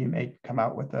 you may come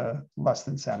out with a less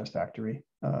than satisfactory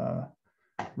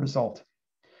result.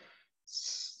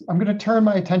 I'm going to turn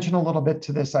my attention a little bit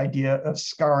to this idea of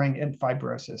scarring and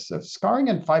fibrosis. So scarring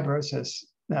and fibrosis,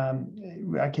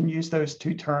 I can use those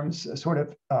two terms sort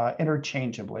of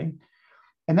interchangeably.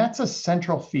 And that's a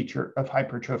central feature of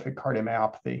hypertrophic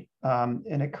cardiomyopathy.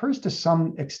 And occurs to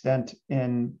some extent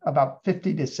in about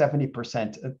 50 to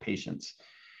 70% of patients.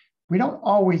 We don't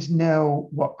always know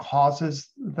what causes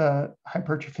the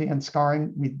hypertrophy and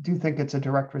scarring. We do think it's a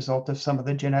direct result of some of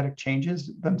the genetic changes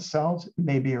themselves,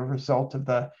 maybe a result of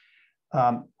the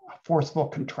forceful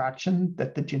contraction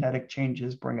that the genetic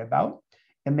changes bring about.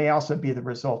 It may also be the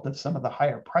result of some of the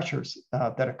higher pressures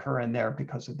that occur in there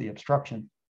because of the obstruction.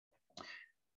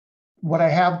 What I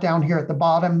have down here at the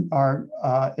bottom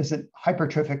is a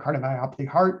hypertrophic cardiomyopathy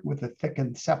heart with a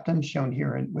thickened septum shown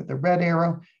here with the red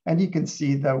arrow. And you can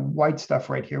see the white stuff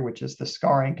right here, which is the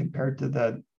scarring, compared to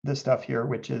the stuff here,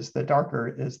 which is the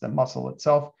darker, is the muscle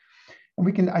itself. And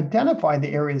we can identify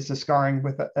the areas of scarring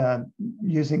with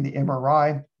using the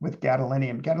MRI with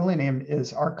gadolinium. Gadolinium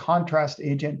is our contrast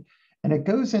agent, and it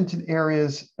goes into the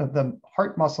areas of the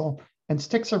heart muscle and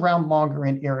sticks around longer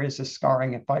in areas of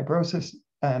scarring and fibrosis.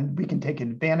 And we can take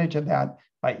advantage of that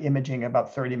by imaging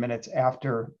about 30 minutes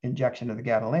after injection of the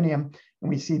gadolinium. And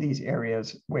we see these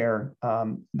areas where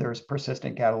there's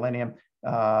persistent gadolinium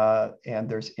and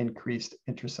there's increased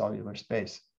intracellular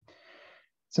space.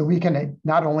 So we can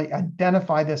not only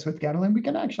identify this with gadolinium, we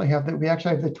actually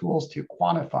have the tools to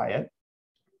quantify it.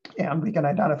 And we can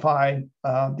identify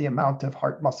the amount of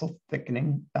heart muscle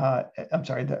thickening,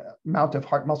 the amount of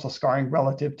heart muscle scarring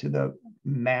relative to the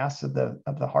mass of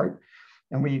the heart.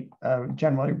 And we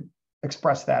generally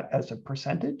express that as a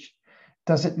percentage.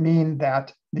 Doesn't mean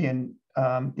that the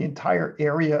entire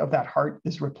area of that heart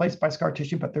is replaced by scar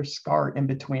tissue, but there's scar in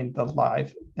between the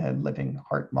live and living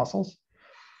heart muscles.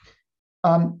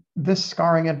 This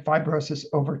scarring and fibrosis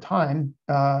over time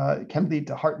can lead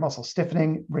to heart muscle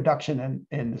stiffening, reduction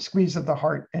in the squeeze of the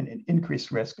heart, and an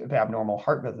increased risk of abnormal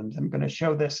heart rhythms. I'm going to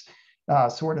show this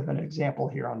sort of an example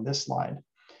here on this slide.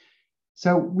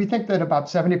 So we think that about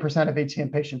 70% of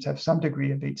HCM patients have some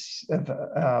degree of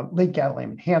late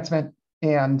gadolinium enhancement,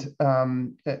 and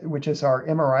which is our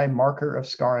MRI marker of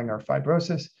scarring or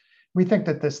fibrosis. We think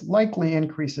that this likely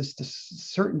increases to a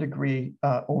certain degree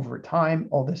over time.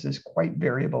 All this is quite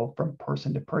variable from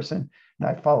person to person. And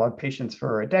I've followed patients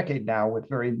for a decade now with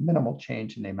very minimal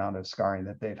change in the amount of scarring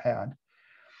that they've had.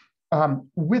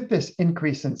 With this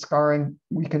increase in scarring,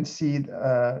 we can see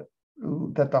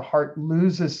that the heart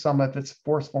loses some of its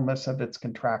forcefulness of its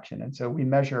contraction. And so we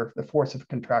measure the force of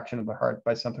contraction of the heart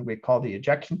by something we call the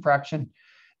ejection fraction,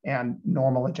 and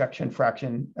normal ejection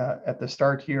fraction at the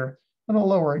start here, and a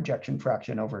lower ejection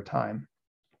fraction over time.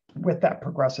 With that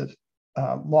progressive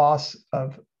loss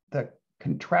of the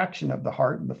contraction of the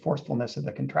heart and the forcefulness of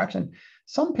the contraction,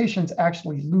 some patients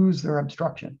actually lose their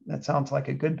obstruction. That sounds like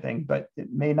a good thing, but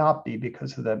it may not be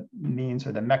because of the means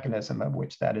or the mechanism of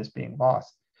which that is being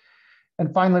lost.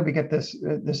 And finally, we get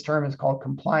this term is called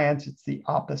compliance. It's the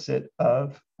opposite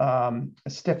of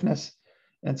stiffness.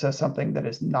 And so something that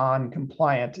is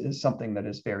non-compliant is something that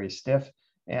is very stiff.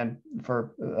 And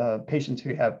for patients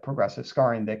who have progressive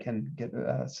scarring, they can get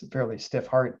a fairly stiff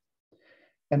heart.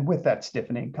 And with that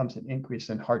stiffening comes an increase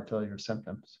in heart failure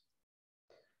symptoms.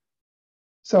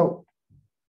 So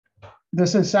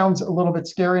this sounds a little bit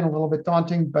scary and a little bit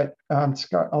daunting, but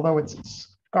although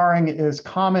scarring is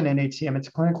common in HCM, it's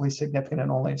clinically significant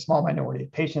in only a small minority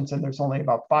of patients, and there's only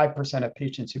about 5% of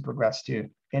patients who progress to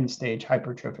end-stage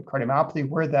hypertrophic cardiomyopathy,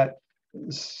 where that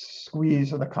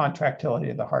squeeze or the contractility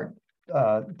of the heart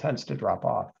tends to drop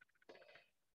off.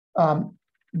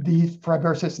 The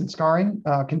fibrosis and scarring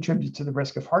contribute to the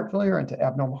risk of heart failure and to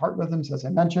abnormal heart rhythms, as I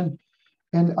mentioned.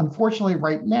 And unfortunately,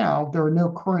 right now, there are no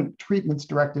current treatments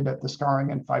directed at the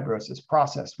scarring and fibrosis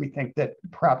process. We think that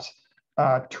perhaps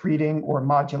treating or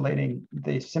modulating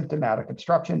the symptomatic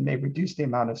obstruction may reduce the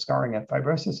amount of scarring and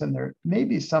fibrosis, and there may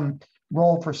be some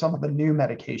role for some of the new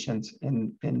medications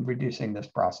in reducing this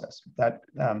process. That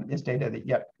is data that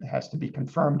yet has to be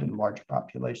confirmed in large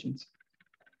populations.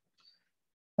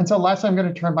 And so last, I'm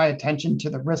going to turn my attention to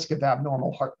the risk of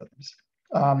abnormal heart rhythms.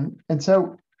 And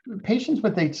so patients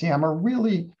with HCM are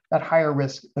really at higher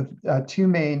risk of two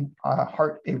main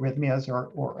heart arrhythmias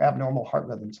or abnormal heart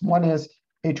rhythms. One is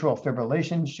atrial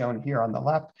fibrillation, shown here on the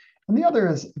left, and the other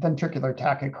is ventricular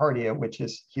tachycardia, which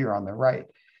is here on the right.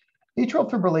 Atrial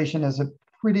fibrillation is a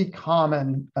pretty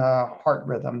common heart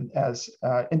rhythm as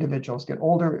individuals get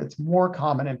older. It's more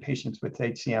common in patients with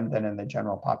HCM than in the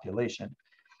general population.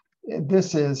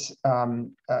 This is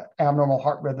abnormal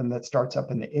heart rhythm that starts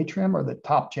up in the atrium or the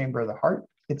top chamber of the heart.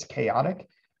 It's chaotic.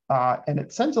 And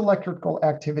it sends electrical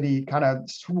activity kind of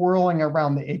swirling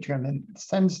around the atrium and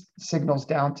sends signals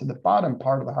down to the bottom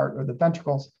part of the heart or the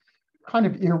ventricles kind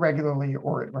of irregularly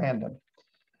or at random.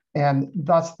 And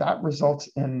thus that results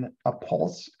in a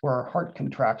pulse or a heart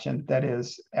contraction that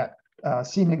is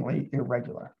seemingly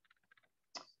irregular.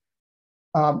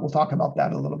 We'll talk about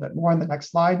that a little bit more in the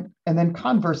next slide. And then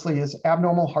conversely is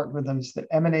abnormal heart rhythms that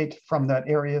emanate from that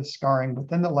area of scarring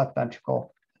within the left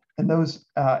ventricle. And those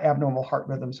abnormal heart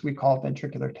rhythms we call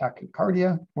ventricular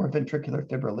tachycardia or ventricular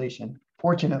fibrillation.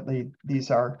 Fortunately, these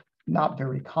are not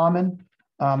very common,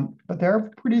 but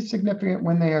they're pretty significant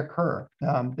when they occur.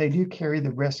 They do carry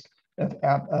the risk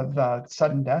of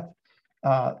sudden death.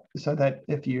 So that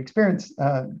if you experience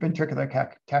ventricular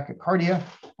tachycardia,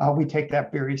 we take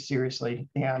that very seriously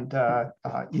and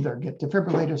either get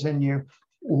defibrillators in you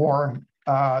or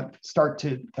start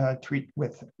to treat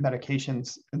with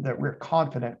medications that we're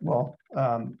confident will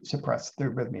suppress the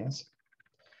arrhythmias.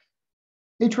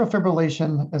 Atrial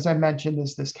fibrillation, as I mentioned,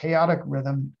 is this chaotic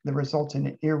rhythm that results in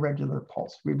an irregular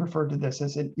pulse. We refer to this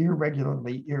as an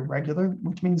irregularly irregular,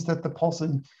 which means that the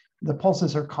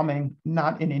pulses are coming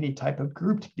not in any type of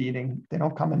grouped beating. They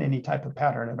don't come in any type of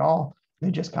pattern at all. They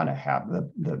just kind of have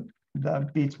the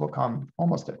beats will come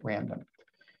almost at random.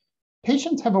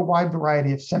 Patients have a wide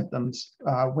variety of symptoms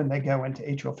when they go into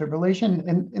atrial fibrillation,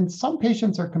 and some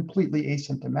patients are completely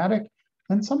asymptomatic,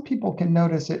 and some people can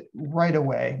notice it right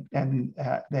away, and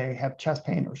they have chest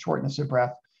pain or shortness of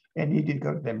breath and need to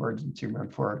go to the emergency room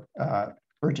for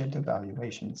urgent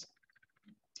evaluations.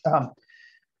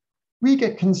 We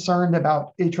get concerned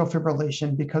about atrial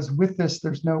fibrillation because with this,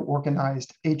 there's no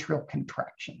organized atrial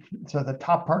contraction. So the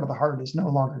top part of the heart is no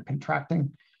longer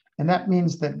contracting. And that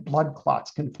means that blood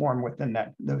clots can form within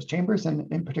those chambers,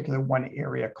 and in particular, one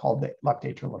area called the left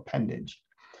atrial appendage.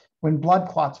 When blood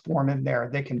clots form in there,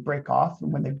 they can break off.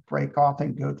 And when they break off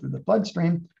and go through the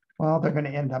bloodstream, well, they're going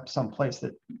to end up someplace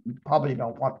that you probably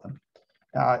don't want them.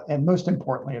 And most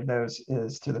importantly of those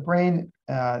is to the brain.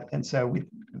 And so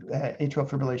atrial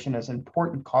fibrillation is an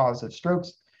important cause of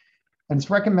strokes. And it's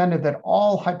recommended that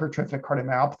all hypertrophic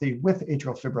cardiomyopathy with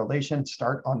atrial fibrillation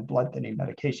start on blood thinning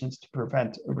medications to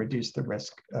prevent or reduce the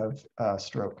risk of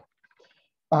stroke.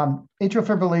 Atrial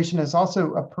fibrillation is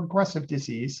also a progressive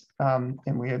disease. And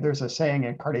there's a saying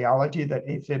in cardiology that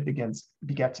AFib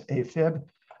begets AFib.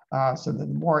 So the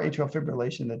more atrial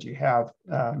fibrillation that you have,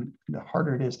 the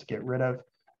harder it is to get rid of,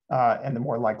 and the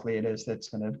more likely it is that it's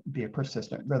going to be a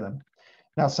persistent rhythm.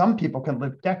 Now, some people can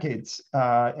live decades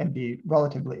and be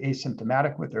relatively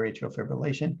asymptomatic with their atrial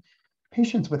fibrillation.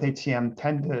 Patients with HCM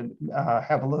tend to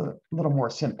have a little more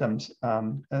symptoms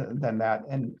than that,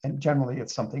 and generally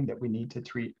it's something that we need to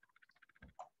treat.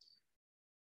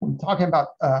 When talking about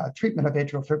treatment of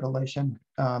atrial fibrillation,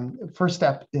 first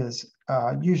step is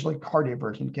usually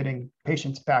cardioversion, getting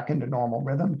patients back into normal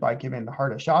rhythm by giving the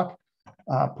heart a shock,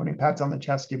 putting pads on the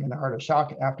chest, giving the heart a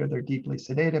shock after they're deeply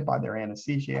sedated by their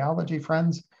anesthesiology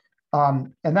friends.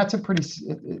 And that's a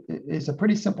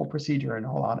pretty simple procedure in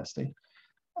all honesty.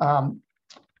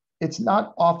 It's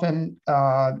not often,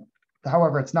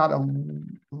 however, it's not a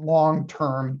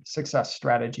long-term success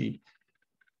strategy.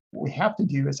 What we have to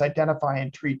do is identify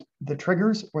and treat the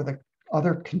triggers or the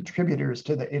other contributors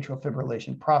to the atrial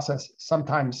fibrillation process.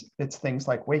 Sometimes it's things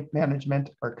like weight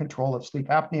management or control of sleep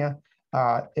apnea.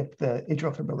 If the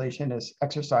atrial fibrillation is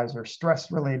exercise or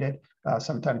stress related,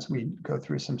 sometimes we go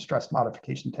through some stress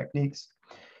modification techniques.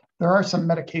 There are some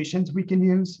medications we can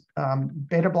use,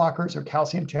 beta blockers or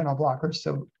calcium channel blockers.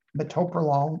 So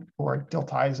metoprolol or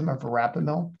diltiazem or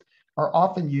verapamil are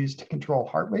often used to control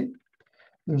heart rate.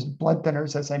 There's blood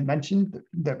thinners, as I mentioned,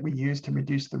 that we use to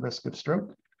reduce the risk of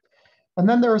stroke. And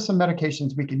then there are some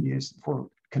medications we can use for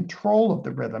control of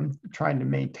the rhythm, trying to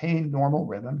maintain normal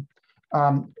rhythm.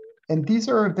 And these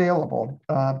are available,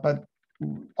 but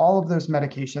all of those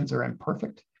medications are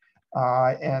imperfect.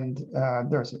 And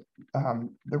there's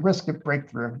the risk of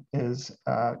breakthrough is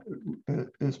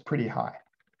pretty high.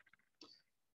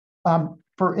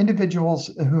 For individuals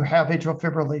who have atrial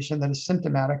fibrillation that is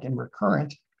symptomatic and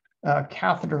recurrent,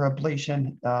 catheter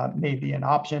ablation may be an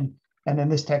option. And in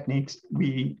this technique,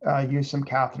 we use some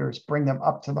catheters, bring them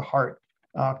up to the heart,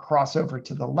 cross over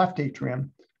to the left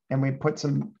atrium, and we put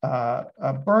some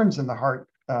burns in the heart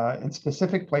in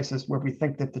specific places where we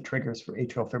think that the triggers for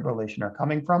atrial fibrillation are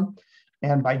coming from.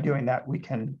 And by doing that, we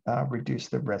can reduce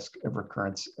the risk of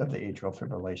recurrence of the atrial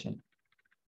fibrillation.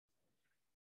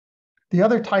 The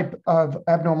other type of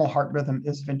abnormal heart rhythm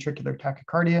is ventricular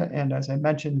tachycardia. And as I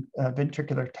mentioned,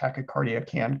 ventricular tachycardia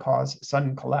can cause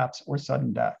sudden collapse or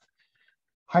sudden death.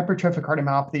 Hypertrophic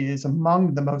cardiomyopathy is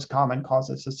among the most common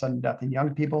causes of sudden death in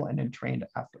young people and in trained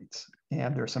athletes.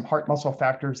 And there are some heart muscle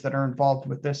factors that are involved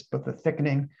with this, both the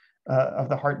thickening of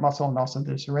the heart muscle and also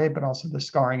the disarray, but also the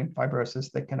scarring and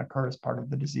fibrosis that can occur as part of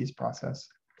the disease process.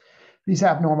 These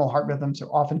abnormal heart rhythms are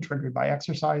often triggered by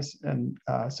exercise, and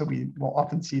so we will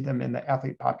often see them in the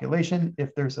athlete population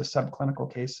if there's a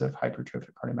subclinical case of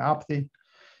hypertrophic cardiomyopathy.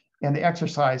 And the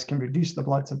exercise can reduce the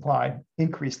blood supply,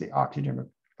 increase the oxygen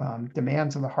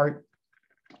demands of the heart.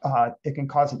 It can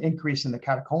cause an increase in the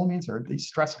catecholamines, or the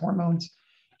stress hormones.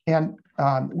 And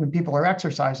when people are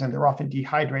exercising, they're often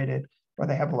dehydrated, or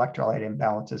they have electrolyte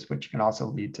imbalances, which can also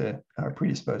lead to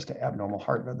predisposed to abnormal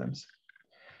heart rhythms.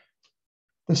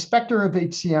 The specter of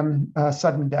HCM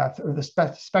sudden death, or the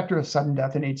specter of sudden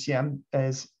death in HCM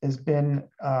has been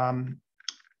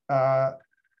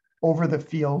over the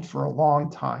field for a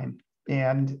long time.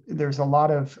 And there's a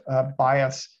lot of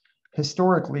bias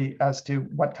historically as to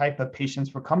what type of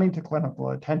patients were coming to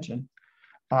clinical attention.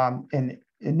 And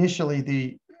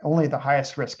initially, only the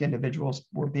highest risk individuals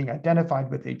were being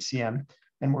identified with HCM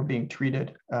and were being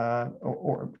treated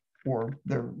or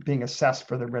they're being assessed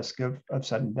for the risk of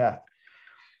sudden death.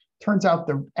 Turns out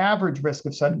the average risk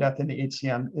of sudden death in the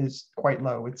HCM is quite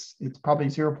low. It's probably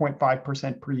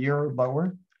 0.5% per year or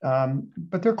lower.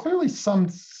 But there are clearly some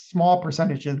small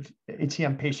percentage of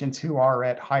HCM patients who are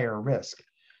at higher risk.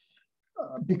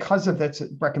 Because of this,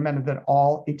 it's recommended that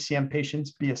all HCM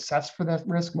patients be assessed for that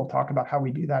risk. We'll talk about how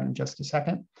we do that in just a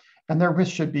second. And their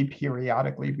risk should be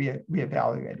periodically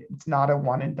reevaluated. It's not a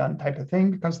one and done type of thing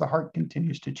because the heart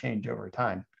continues to change over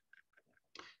time.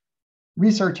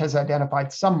 Research has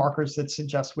identified some markers that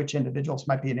suggest which individuals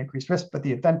might be at increased risk, but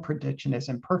the event prediction is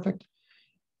imperfect.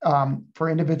 For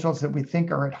individuals that we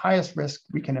think are at highest risk,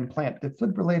 we can implant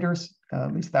defibrillators.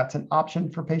 At least that's an option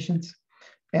for patients.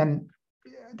 And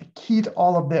the key to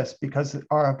all of this, because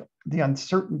of the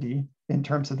uncertainty in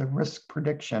terms of the risk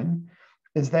prediction,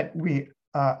 is that we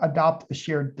adopt a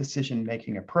shared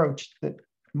decision-making approach. That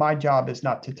my job is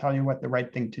not to tell you what the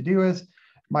right thing to do is.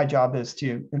 My job is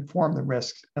to inform the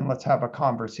risks, and let's have a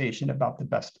conversation about the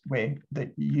best way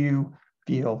that you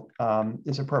feel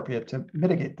is appropriate to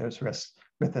mitigate those risks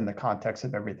within the context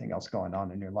of everything else going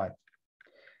on in your life.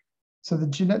 So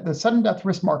the sudden death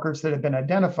risk markers that have been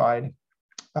identified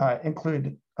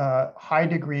include high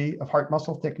degree of heart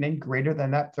muscle thickening, greater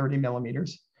than that 30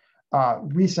 millimeters,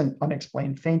 recent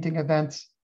unexplained fainting events,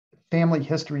 family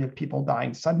history of people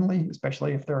dying suddenly,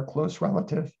 especially if they're a close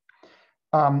relative,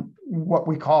 what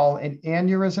we call an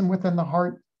aneurysm within the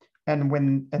heart,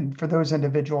 and for those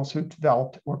individuals who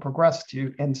developed or progressed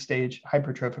to end-stage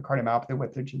hypertrophic cardiomyopathy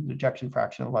with an ejection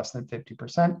fraction of less than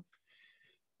 50%.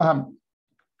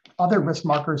 Other risk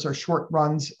markers are short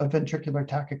runs of ventricular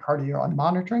tachycardia on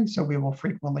monitoring. So we will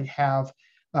frequently have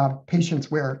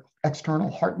patients wear external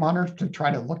heart monitors to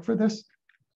try to look for this.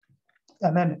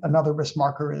 And then another risk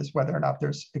marker is whether or not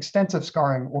there's extensive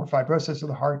scarring or fibrosis of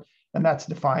the heart. And that's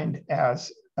defined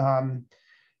as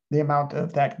the amount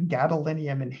of that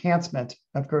gadolinium enhancement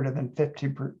of greater than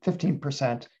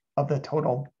 15% of the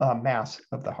total mass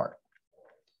of the heart.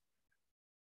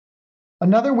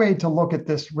 Another way to look at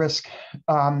this risk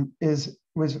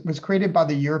was created by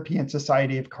the European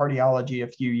Society of Cardiology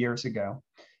a few years ago.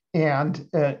 And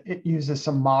it uses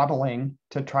some modeling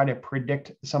to try to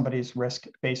predict somebody's risk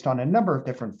based on a number of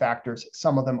different factors.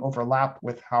 Some of them overlap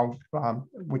with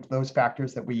with those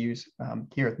factors that we use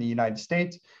here in the United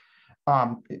States.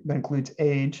 It includes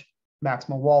age,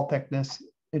 maximal wall thickness,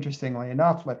 interestingly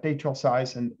enough, left atrial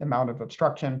size and amount of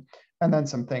obstruction, and then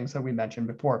some things that we mentioned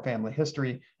before, family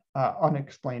history,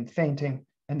 unexplained fainting,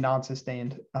 and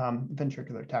non-sustained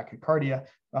ventricular tachycardia,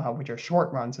 which are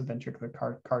short runs of ventricular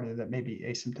tachycardia that may be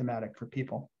asymptomatic for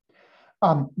people.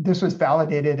 This was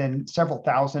validated in several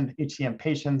thousand HCM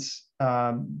patients,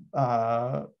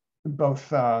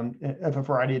 both of a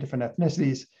variety of different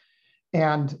ethnicities,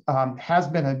 and has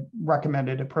been a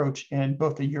recommended approach in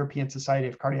both the European Society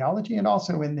of Cardiology and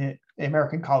also in the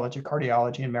American College of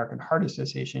Cardiology and American Heart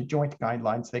Association joint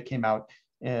guidelines that came out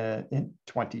in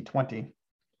 2020.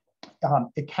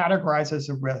 It categorizes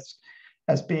a risk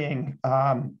as being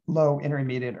low,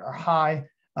 intermediate, or high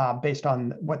based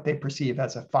on what they perceive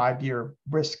as a 5-year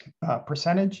risk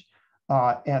percentage.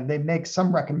 And they make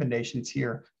some recommendations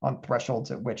here on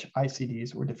thresholds at which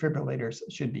ICDs or defibrillators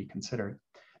should be considered.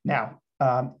 Now,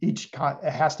 it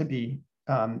has to be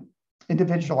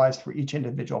individualized for each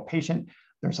individual patient.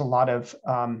 There's a lot of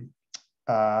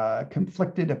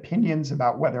conflicted opinions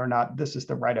about whether or not this is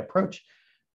the right approach,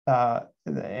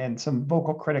 and some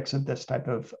vocal critics of this type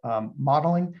of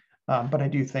modeling. But I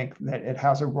do think that it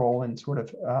has a role in sort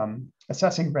of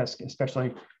assessing risk,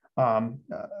 especially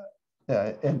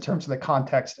in terms of the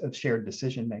context of shared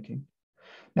decision-making.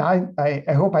 Now, I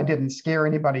hope I didn't scare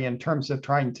anybody in terms of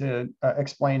trying to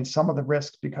explain some of the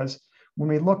risks, because when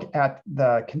we look at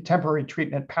the contemporary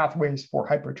treatment pathways for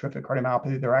hypertrophic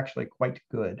cardiomyopathy, they're actually quite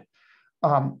good.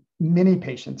 Many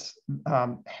patients,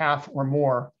 half or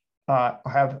more,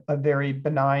 have a very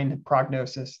benign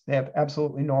prognosis. They have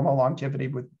absolutely normal longevity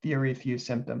with very few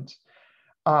symptoms.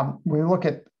 We look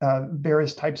at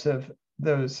various types of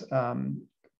those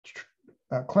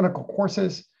clinical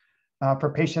courses.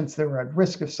 For patients that are at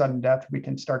risk of sudden death, we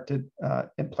can start to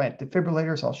implant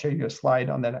defibrillators. I'll show you a slide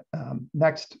on that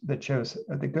next that shows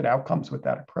the good outcomes with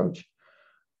that approach.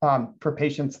 For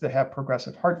patients that have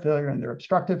progressive heart failure and they're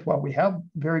obstructive, well, we have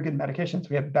very good medications.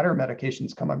 We have better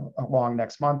medications coming along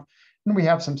next month, and we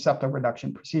have some septal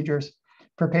reduction procedures.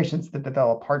 For patients that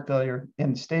develop heart failure,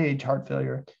 end-stage heart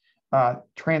failure,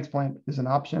 transplant is an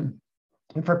option.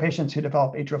 And for patients who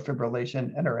develop atrial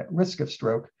fibrillation and are at risk of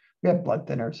stroke, we have blood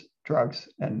thinners, drugs,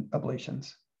 and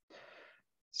ablations.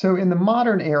 So in the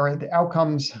modern era, the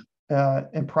outcomes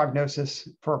and prognosis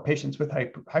for patients with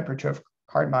hypertrophic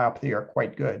cardiomyopathy are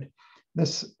quite good.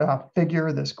 This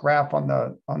figure, this graph on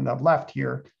the left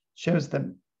here, shows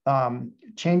the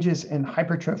changes in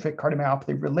hypertrophic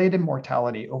cardiomyopathy related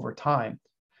mortality over time.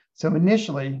 So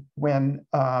initially, when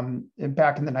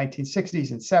back in the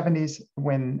 1960s and 70s,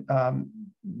 when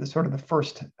the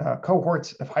first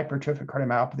cohorts of hypertrophic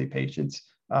cardiomyopathy patients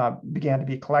began to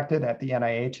be collected at the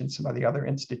NIH and some of the other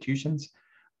institutions,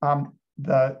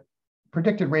 the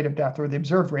predicted rate of death or the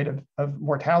observed rate of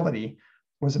mortality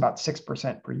was about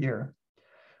 6% per year.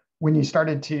 When you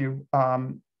started to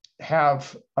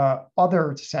have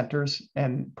other centers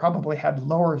and probably had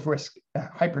lower risk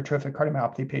hypertrophic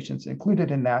cardiomyopathy patients included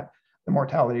in that, the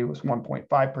mortality was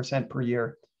 1.5% per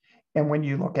year. And when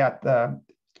you look at the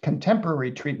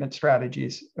contemporary treatment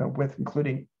strategies with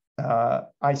including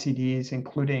ICDs,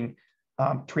 including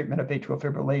treatment of atrial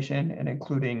fibrillation and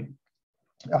including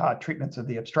treatments of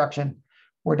the obstruction,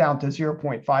 we're down to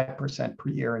 0.5% per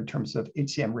year in terms of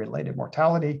HCM-related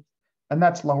mortality. And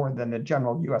that's lower than the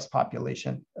general US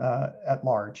population at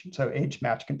large. So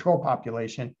age-matched control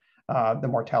population, the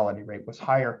mortality rate was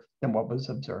higher than what was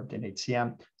observed in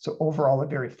HCM. So overall, a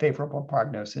very favorable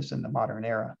prognosis in the modern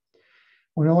era.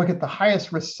 When we look at the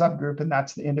highest risk subgroup, and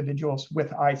that's the individuals with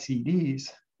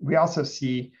ICDs, we also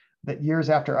see that years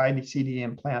after ICD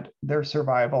implant, their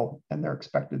survival and their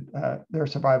expected, their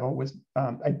survival was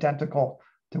identical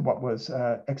to what was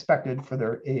expected for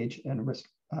their age and risk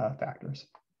factors.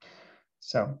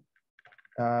 So,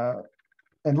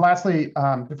 and lastly,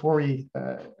 before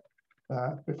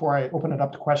I open it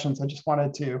up to questions, I just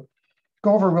wanted to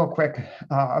go over real quick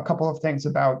a couple of things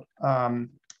about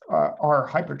our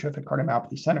Hypertrophic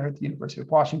Cardiomyopathy Center at the University of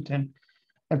Washington.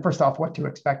 And first off, what to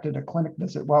expect at a clinic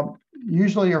visit. Well,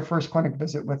 usually your first clinic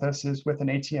visit with us is with an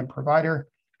HCM provider.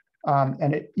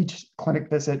 And at each clinic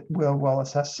visit, we'll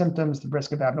assess symptoms, the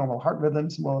risk of abnormal heart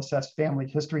rhythms. We'll assess family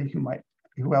history,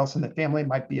 who else in the family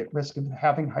might be at risk of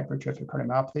having hypertrophic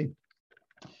cardiomyopathy.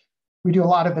 We do a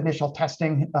lot of initial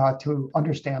testing to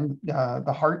understand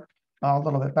the heart a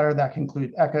little bit better. That can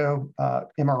include echo,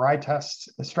 MRI tests,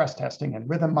 stress testing, and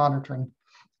rhythm monitoring.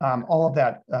 All of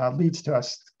that leads to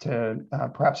us to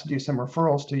perhaps do some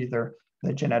referrals to either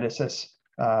the geneticist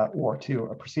or to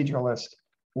a proceduralist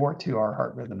or to our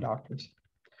heart rhythm doctors.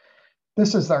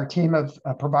 This is our team of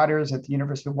providers at the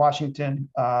University of Washington.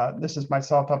 This is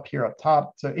myself up here up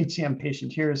top. So HCM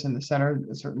patient here is in the center.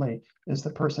 It certainly is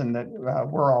the person that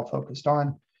we're all focused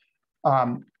on.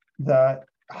 The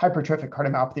hypertrophic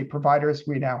cardiomyopathy providers,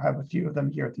 we now have a few of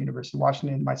them here at the University of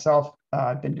Washington. Myself,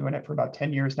 I've been doing it for about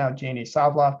 10 years now. Janie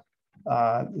Savla,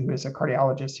 who is a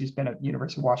cardiologist who's been at the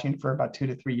University of Washington for about 2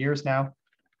 to 3 years now.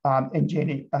 And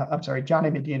Johnny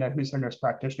Medina, who's a nurse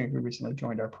practitioner who recently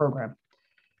joined our program.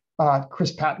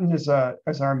 Chris Patton is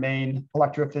our main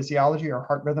electrophysiology or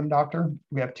heart rhythm doctor.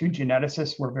 We have 2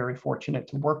 geneticists we're very fortunate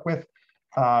to work with.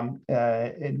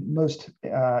 In most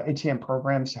HCM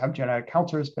programs have genetic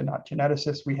counselors, but not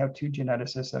geneticists. We have 2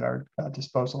 geneticists at our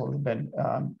disposal who have been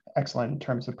excellent in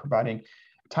terms of providing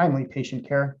timely patient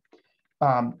care.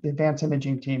 The advanced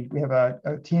imaging team, we have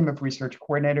a team of research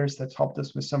coordinators that's helped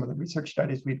us with some of the research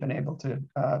studies we've been able to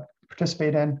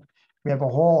participate in. We have a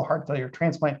whole heart failure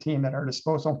transplant team at our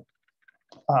disposal.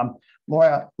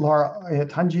 Laura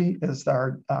Iatanji is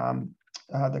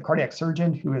the cardiac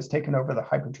surgeon who has taken over the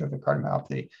hypertrophic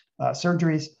cardiomyopathy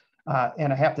surgeries.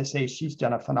 And I have to say, she's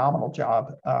done a phenomenal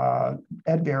job.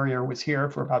 Ed Verrier was here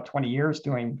for about 20 years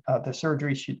doing the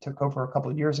surgery. She took over a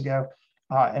couple of years ago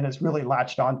and has really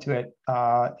latched onto it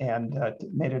and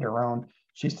made it her own.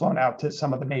 She's flown out to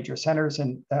some of the major centers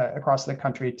and across the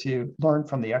country to learn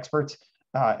from the experts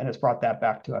and has brought that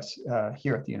back to us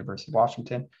here at the University of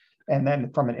Washington. And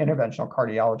then from an interventional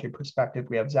cardiology perspective,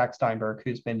 we have Zach Steinberg,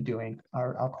 who's been doing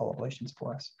our alcohol ablations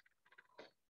for us.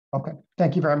 Okay,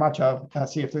 thank you very much. I'll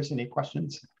see if there's any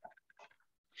questions.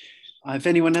 If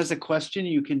anyone has a question,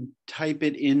 you can type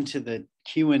it into the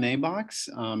Q&A box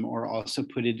or also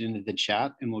put it into the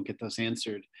chat and we'll get those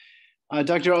answered.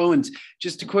 Dr. Owens,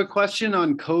 just a quick question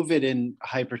on COVID and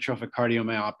hypertrophic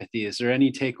cardiomyopathy. Is there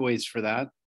any takeaways for that?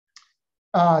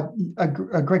 A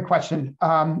great question.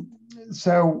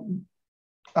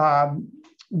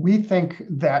 We think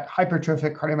that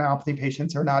hypertrophic cardiomyopathy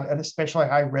patients are not at especially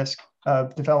high risk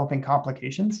of developing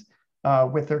complications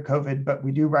with their COVID, but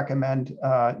we do recommend,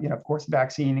 of course,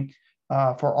 vaccine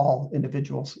for all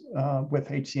individuals with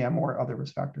HCM or other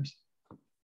risk factors.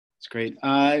 That's great.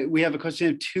 We have a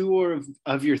question. Two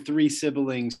of your three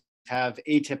siblings have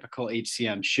atypical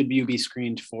HCM. Should you be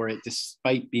screened for it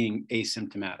despite being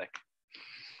asymptomatic?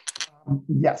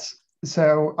 Yes.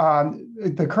 So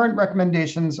the current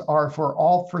recommendations are for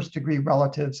all first-degree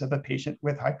relatives of a patient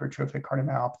with hypertrophic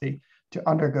cardiomyopathy to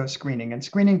undergo screening. And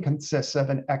screening consists of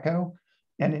an echo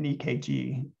and an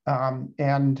EKG.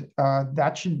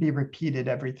 That should be repeated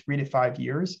every 3 to 5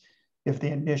 years if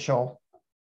the initial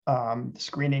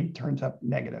screening turns up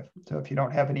negative. So if you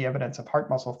don't have any evidence of heart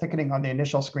muscle thickening on the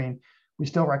initial screen, we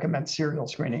still recommend serial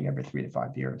screening every 3 to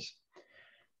 5 years.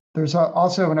 There's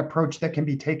also an approach that can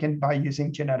be taken by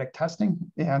using genetic testing,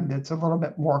 and it's a little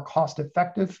bit more cost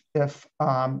effective if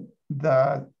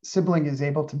the sibling is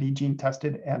able to be gene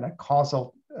tested and a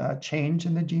causal change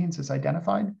in the genes is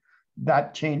identified.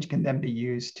 That change can then be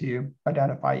used to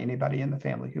identify anybody in the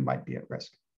family who might be at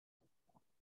risk.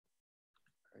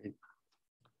 Great.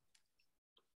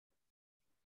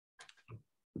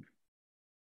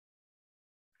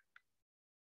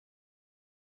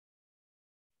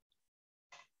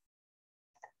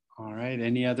 All right,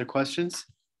 any other questions?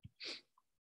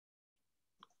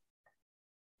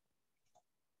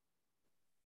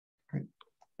 Great.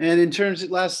 And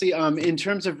lastly, in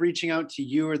terms of reaching out to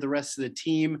you or the rest of the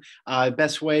team,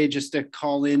 best way just to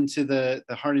call into the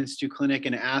Heart Institute Clinic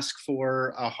and ask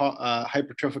for a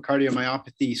hypertrophic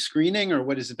cardiomyopathy screening, or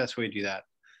what is the best way to do that?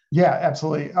 Yeah,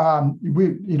 absolutely.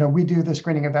 We do the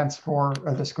screening events for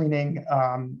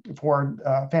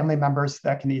family members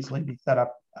that can easily be set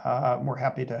up. We're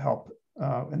happy to help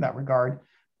in that regard.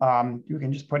 You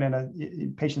can just put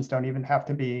in patients don't even have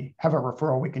to have a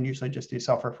referral. We can usually just do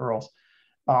self-referrals.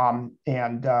 And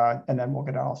then we'll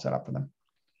get it all set up for them.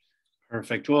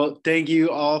 Perfect. Well, thank you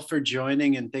all for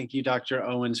joining, and thank you, Dr.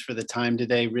 Owens, for the time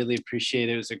today. Really appreciate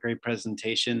it. It was a great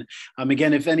presentation.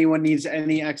 Again, if anyone needs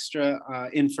any extra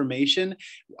information,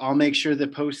 I'll make sure to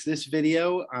post this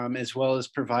video as well as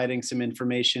providing some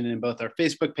information in both our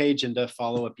Facebook page and a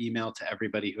follow-up email to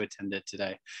everybody who attended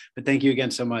today. But thank you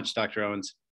again so much, Dr.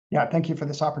 Owens. Yeah, thank you for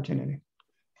this opportunity.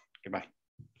 Goodbye.